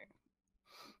right.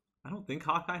 I don't think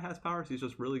Hawkeye has powers. He's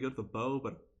just really good with the bow,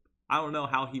 but I don't know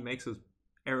how he makes his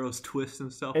arrows twist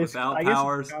and stuff without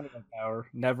powers. It's kind of a power,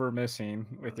 never missing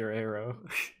with your arrow.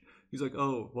 He's like,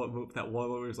 oh, what move? That one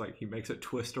movie was he makes it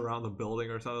twist around the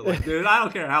building or something. Dude, I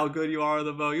don't care how good you are with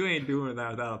the bow. You ain't doing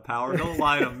that without a power. Don't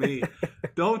lie to me.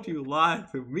 Don't you lie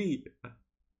to me. At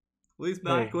least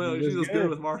Black Widow, she's just good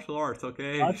with martial arts,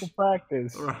 okay? Lots of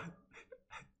practice.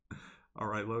 All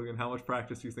right, Logan, how much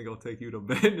practice do you think it'll take you to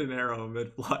bend an arrow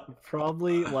mid-flight?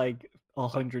 Probably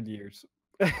 100 years.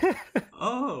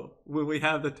 Oh, when we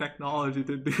have the technology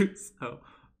to do so.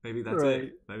 Maybe that's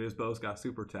it. Maybe his bow's got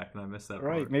super tech and I missed that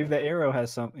part. Maybe the arrow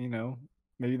has something,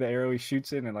 maybe the arrow he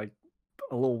shoots in and a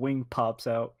little wing pops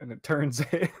out and it turns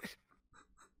it.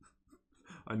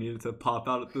 I needed to pop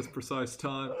out at this precise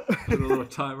time. Put a little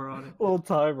timer on it. A little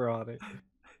timer on it.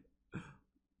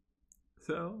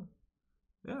 So,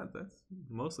 yeah, that's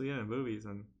mostly in movies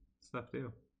and stuff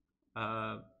too.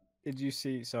 Did you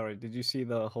see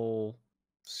the whole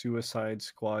Suicide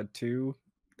Squad 2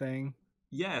 thing?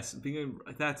 Yes,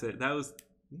 that's it. That was,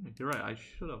 you're right. I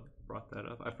should have brought that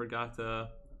up. I forgot to.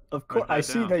 Of course, I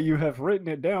see that you have written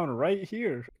it down right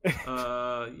here.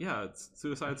 Yeah, it's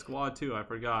Suicide Squad 2. I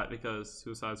forgot because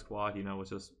Suicide Squad, was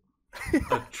just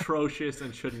atrocious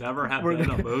and should never have been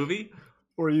a movie.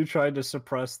 Were you trying to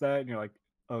suppress that? And you're like,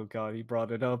 Oh god, he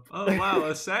brought it up. Oh wow,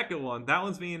 a second one. That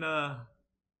one's being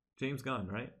James Gunn,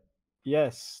 right?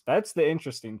 Yes, that's the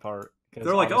interesting part.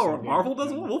 They're like, oh, Marvel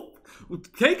does one. We'll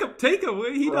take him. He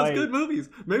does Right. good movies.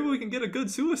 Maybe we can get a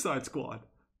good Suicide Squad.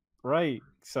 Right.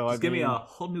 So Just give me a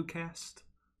whole new cast.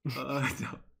 No,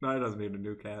 it doesn't need a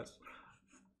new cast.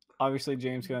 Obviously,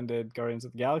 James Gunn did Guardians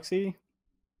of the Galaxy,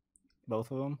 both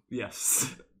of them.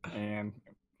 Yes. And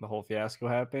the whole fiasco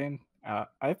happened.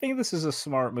 I think this is a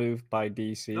smart move by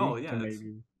DC. Oh yeah.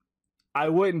 I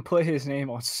wouldn't put his name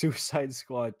on Suicide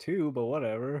Squad 2, but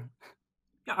whatever.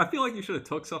 Yeah, I feel like you should have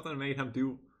took something and made him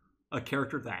do a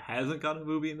character that hasn't got a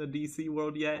movie in the DC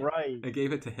world yet, Right? And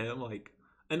gave it to him, like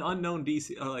an unknown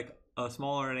DC, or like a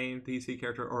smaller named DC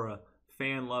character, or a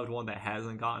fan loved one that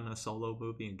hasn't gotten a solo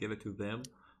movie, and give it to them.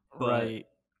 But,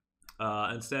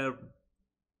 right. Instead,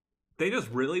 they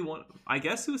just really want. I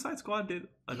guess Suicide Squad did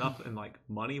enough in like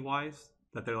money wise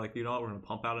that they're like, you know what, we're gonna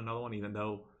pump out another one, even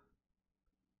though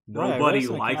nobody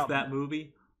liked that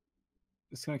movie.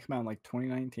 It's gonna come out in like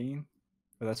 2019.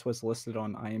 But that's what's listed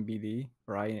on IMDb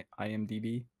or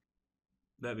IMDb.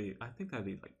 I think that'd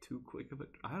be like too quick of it.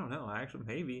 I don't know. Actually,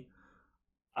 maybe.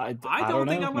 I don't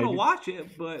think I'm gonna watch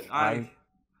it, but I'm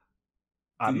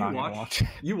not gonna watch it.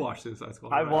 You watched Suicide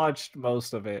Squad. I watched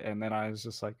most of it, and then I was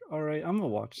just like, "All right, I'm gonna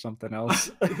watch something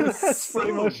else." That's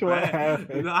pretty much what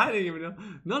happened. I didn't even know.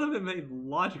 None of it made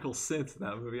logical sense in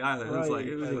that movie either. It was like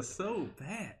it was just so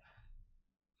bad.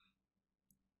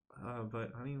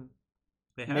 But I mean,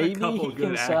 they had a couple of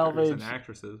good actors and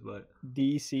actresses, but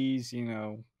DC's,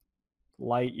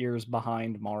 light years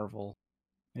behind Marvel.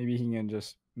 Maybe he can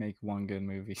just make one good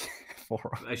movie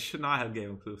for him. I should not have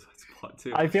given him Suicide Squad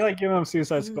 2. I feel like giving him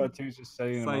Suicide Squad 2 is just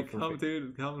saying it's like, come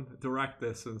direct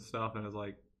this and stuff, and it's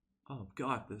like, oh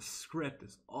god, this script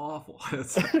is awful.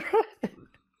 It's like,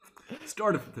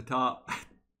 started from the top.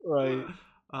 Right.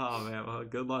 Oh man, well,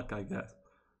 good luck, I guess.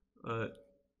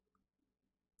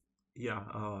 Yeah,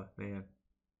 oh man.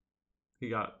 He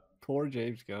got poor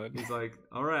James Gunn. He's like,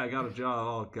 all right, I got a job.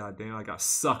 Oh god damn, I got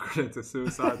suckered into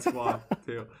Suicide Squad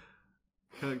too.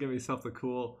 Couldn't give me something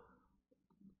cool.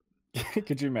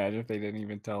 Could you imagine if they didn't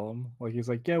even tell him? Like he's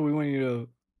like, yeah, we want you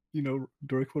to,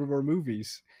 direct one of our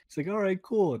movies. He's like, all right,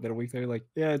 cool. And then a week later, like,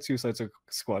 yeah, it's Suicide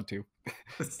Squad 2.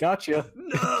 Gotcha.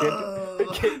 No!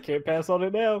 can't pass on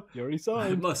it now. You already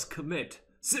signed. I must commit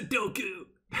Sudoku.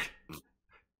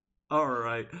 All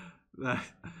right,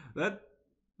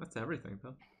 that's everything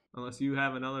though. Unless you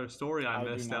have another story I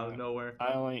missed out of nowhere.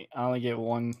 I only get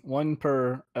one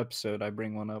per episode. I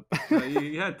bring one up.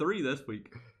 You had 3 this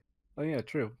week. Oh yeah,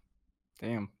 true.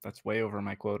 Damn, that's way over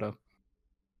my quota.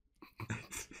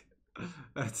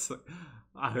 That's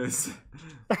it's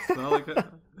not like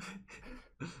that.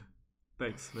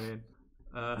 Thanks, man.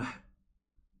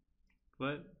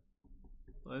 But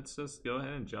let's just go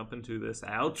ahead and jump into this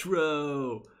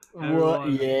outro.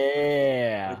 Everyone,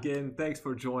 yeah. Again, thanks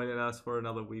for joining us for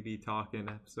another We Be Talking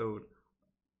episode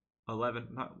 11.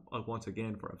 Not once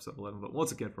again for episode 11, but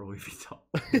once again for We Be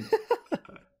Talking.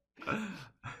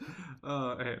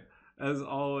 And as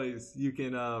always, you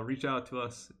can reach out to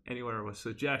us anywhere with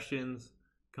suggestions,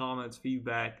 comments,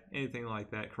 feedback, anything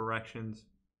like that, corrections.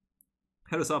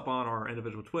 Hit us up on our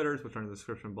individual Twitters, which are in the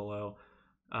description below.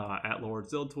 At Lord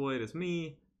Ziltoid is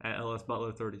me. At LS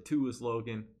Butler 32 is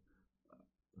Logan.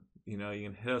 You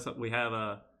can hit us up. We have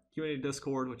a community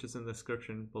Discord, which is in the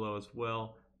description below as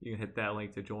well. You can hit that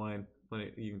link to join.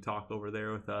 You can talk over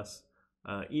there with us.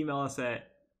 Email us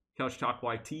at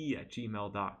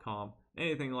couchtalkyt@gmail.com.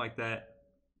 Anything like that.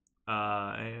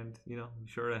 And, be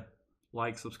sure to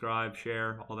like, subscribe,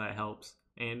 share. All that helps.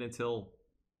 And until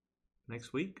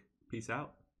next week, peace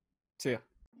out. See ya.